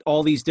that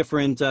all these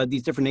different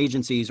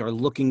agencies are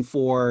looking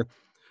for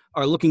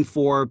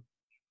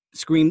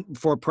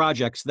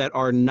projects that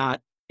are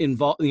not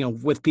involved, you know,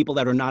 with people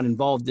that are not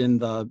involved in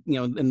the, you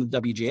know, in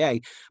the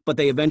WGA, but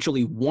they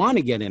eventually want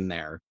to get in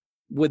there,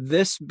 would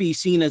this be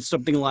seen as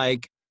something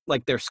like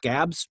they're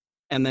scabs,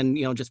 and then,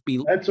 you know, just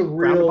be that's a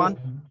real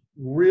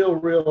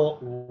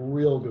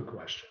good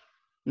question.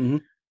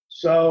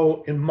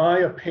 So in my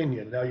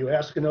opinion, now you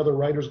ask another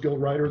Writers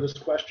Guild writer this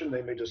question,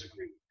 they may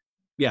disagree.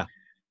 Yeah.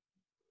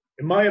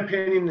 In my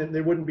opinion,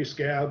 they wouldn't be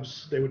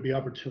scabs, they would be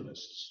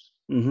opportunists.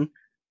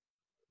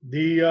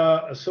 The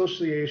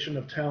Association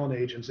of Talent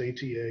Agents,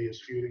 ATA,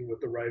 is feuding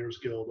with the Writers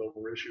Guild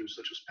over issues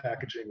such as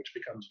packaging, which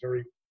becomes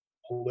very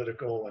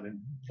political and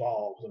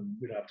involved, and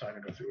we don't have time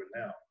to go through it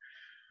now.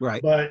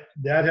 Right. But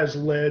that has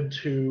led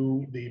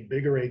to the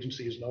bigger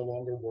agencies no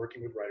longer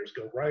working with Writers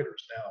Guild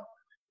writers. Now,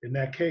 in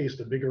that case,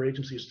 the bigger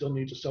agencies still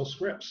need to sell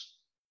scripts.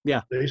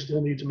 Yeah. They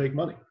still need to make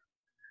money.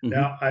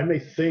 Now, I may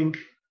think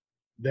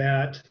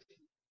that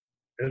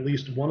at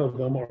least one of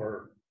them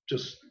are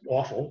just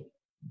awful,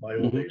 my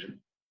old agent.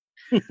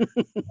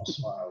 I'll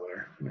smile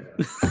there.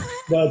 Yeah.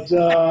 But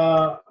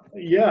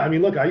yeah, I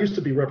mean, look, I used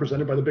to be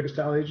represented by the biggest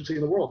talent agency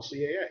in the world,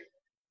 CAA.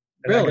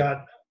 And I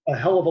got a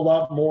hell of a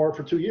lot more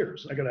for 2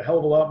 years. I got a hell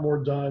of a lot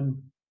more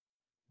done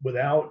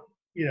without,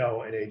 you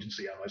know, an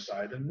agency on my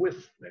side than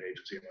with an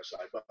agency on my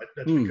side. But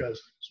that's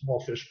because small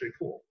fish, big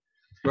pool.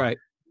 Right.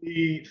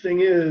 The thing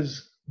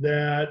is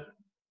that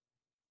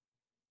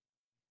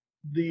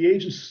the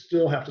agents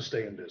still have to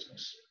stay in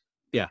business.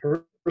 Yeah.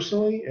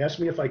 Personally, ask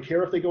me if I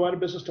care if they go out of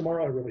business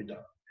tomorrow. I really don't.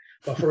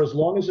 But for as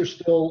long as they're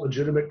still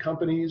legitimate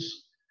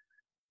companies,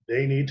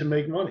 they need to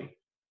make money.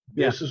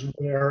 This is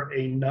where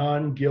a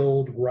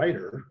non-guild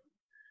writer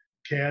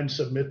can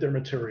submit their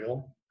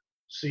material.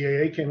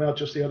 CAA came out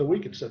just the other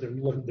week and said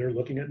they're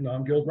looking at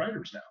non-guild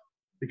writers now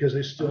because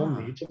they still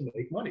need to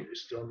make money. They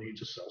still need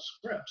to sell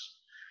scripts.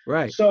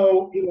 Right.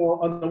 So, you know,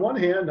 on the one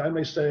hand, I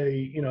may say,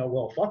 you know,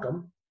 well, fuck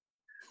them.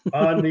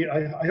 On the,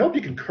 I hope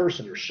you can curse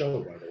on your show,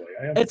 by the way.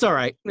 It's all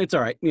right. It's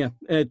all right. Yeah.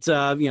 It's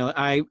you know,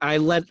 I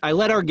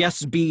let our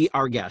guests be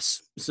our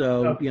guests.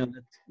 So you know,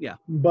 yeah.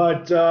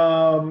 But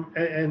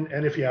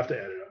and if you have to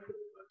edit it,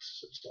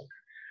 it's okay.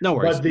 No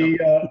worries.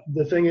 But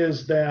the thing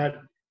is that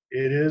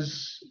it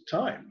is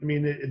time. I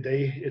mean,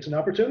 it's an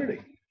opportunity.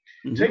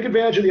 Take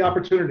advantage of the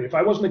opportunity. If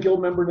I wasn't a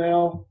guild member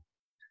now,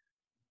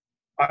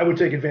 I would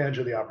take advantage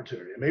of the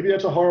opportunity. Maybe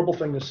that's a horrible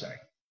thing to say,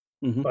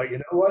 but you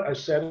know what? I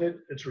said it.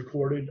 It's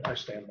recorded. I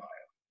stand by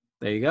it.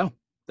 There you go.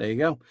 There you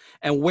go.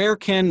 And where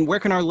can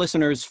our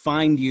listeners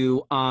find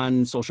you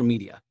on social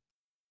media?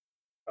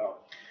 Oh,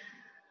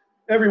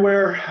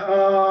 everywhere.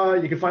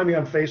 You can find me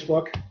on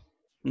Facebook.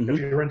 If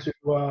you're into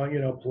you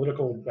know,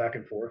 political back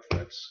and forth,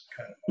 that's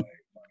kind of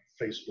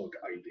my Facebook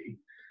ID.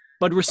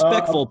 But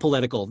respectful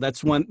political.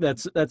 That's one.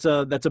 That's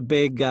a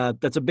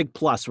big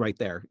plus right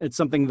there. It's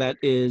something that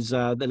is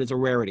a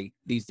rarity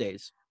these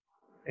days.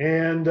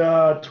 And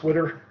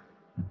Twitter.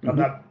 I'm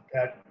not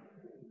that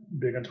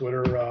big on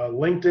Twitter.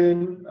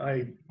 LinkedIn.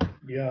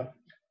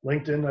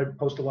 LinkedIn. I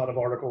post a lot of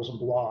articles and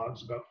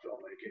blogs about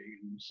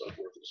filmmaking and so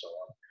forth and so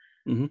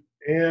on.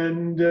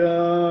 And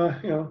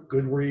you know,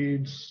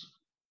 Goodreads,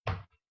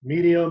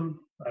 Medium.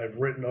 I've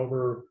written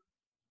over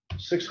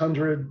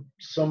 600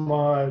 some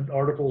odd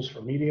articles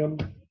for Medium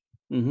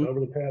over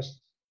the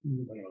past, I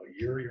don't know,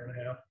 year and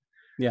a half.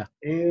 Yeah.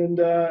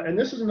 And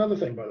this is another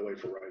thing, by the way,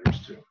 for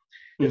writers too.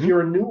 If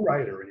you're a new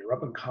writer and you're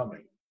up and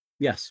coming,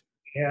 yes,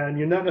 and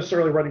you're not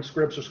necessarily writing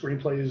scripts or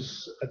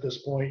screenplays at this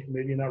point,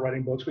 maybe you're not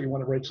writing books, but you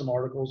want to write some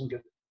articles and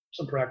get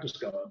some practice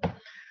going.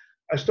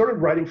 I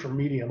started writing for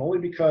Medium only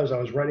because I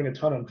was writing a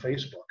ton on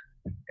Facebook.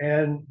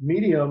 And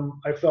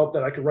Medium, I felt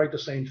that I could write the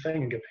same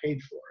thing and get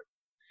paid for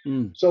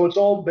it. So it's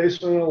all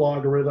based on an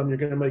algorithm. You're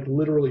going to make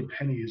literally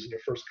pennies in your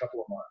first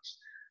couple of months.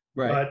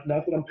 Right. But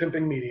not that I'm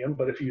pimping Medium,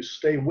 but if you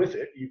stay with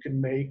it, you can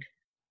make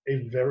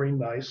a very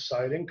nice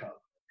side income.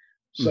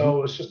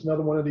 So it's just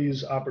another one of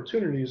these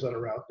opportunities that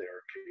are out there.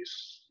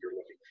 case you're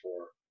looking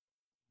for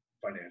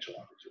financial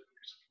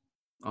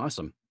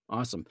opportunities.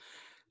 Awesome.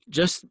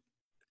 Just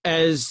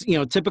as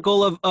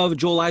typical of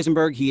Joel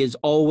Eisenberg, he is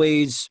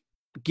always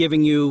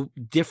giving you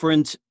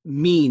different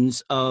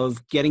means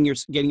of getting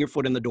your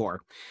foot in the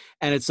door,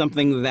 and it's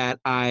something that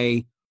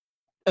I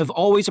have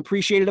always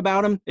appreciated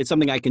about him. It's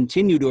something I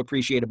continue to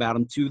appreciate about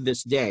him to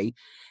this day,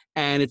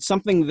 and it's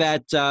something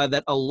that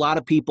that a lot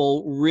of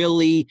people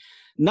really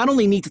not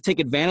only need to take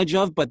advantage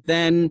of, but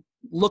then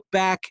look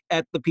back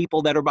at the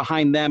people that are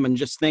behind them and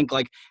just think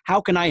like,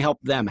 how can I help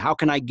them? How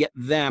can I get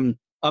them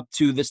up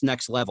to this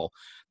next level?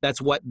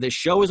 That's what this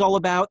show is all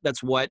about.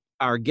 That's what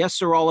our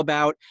guests are all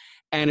about.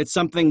 And it's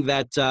something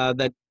that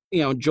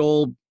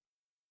Joel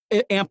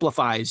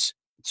amplifies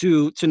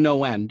to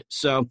no end.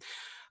 So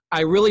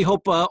I really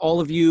hope all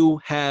of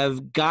you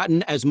have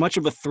gotten as much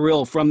of a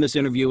thrill from this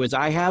interview as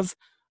I have.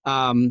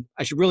 I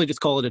should really just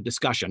call it a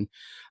discussion.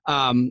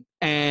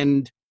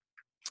 And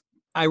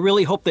I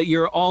really hope that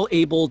you're all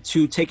able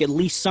to take at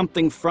least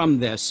something from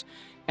this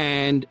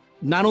and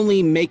not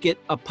only make it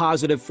a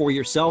positive for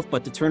yourself,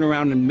 but to turn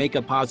around and make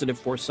a positive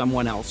for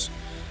someone else.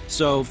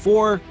 So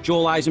for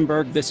Joel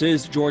Eisenberg, this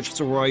is George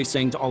Sirois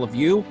saying to all of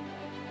you,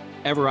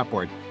 ever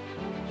upward.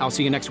 I'll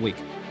see you next week.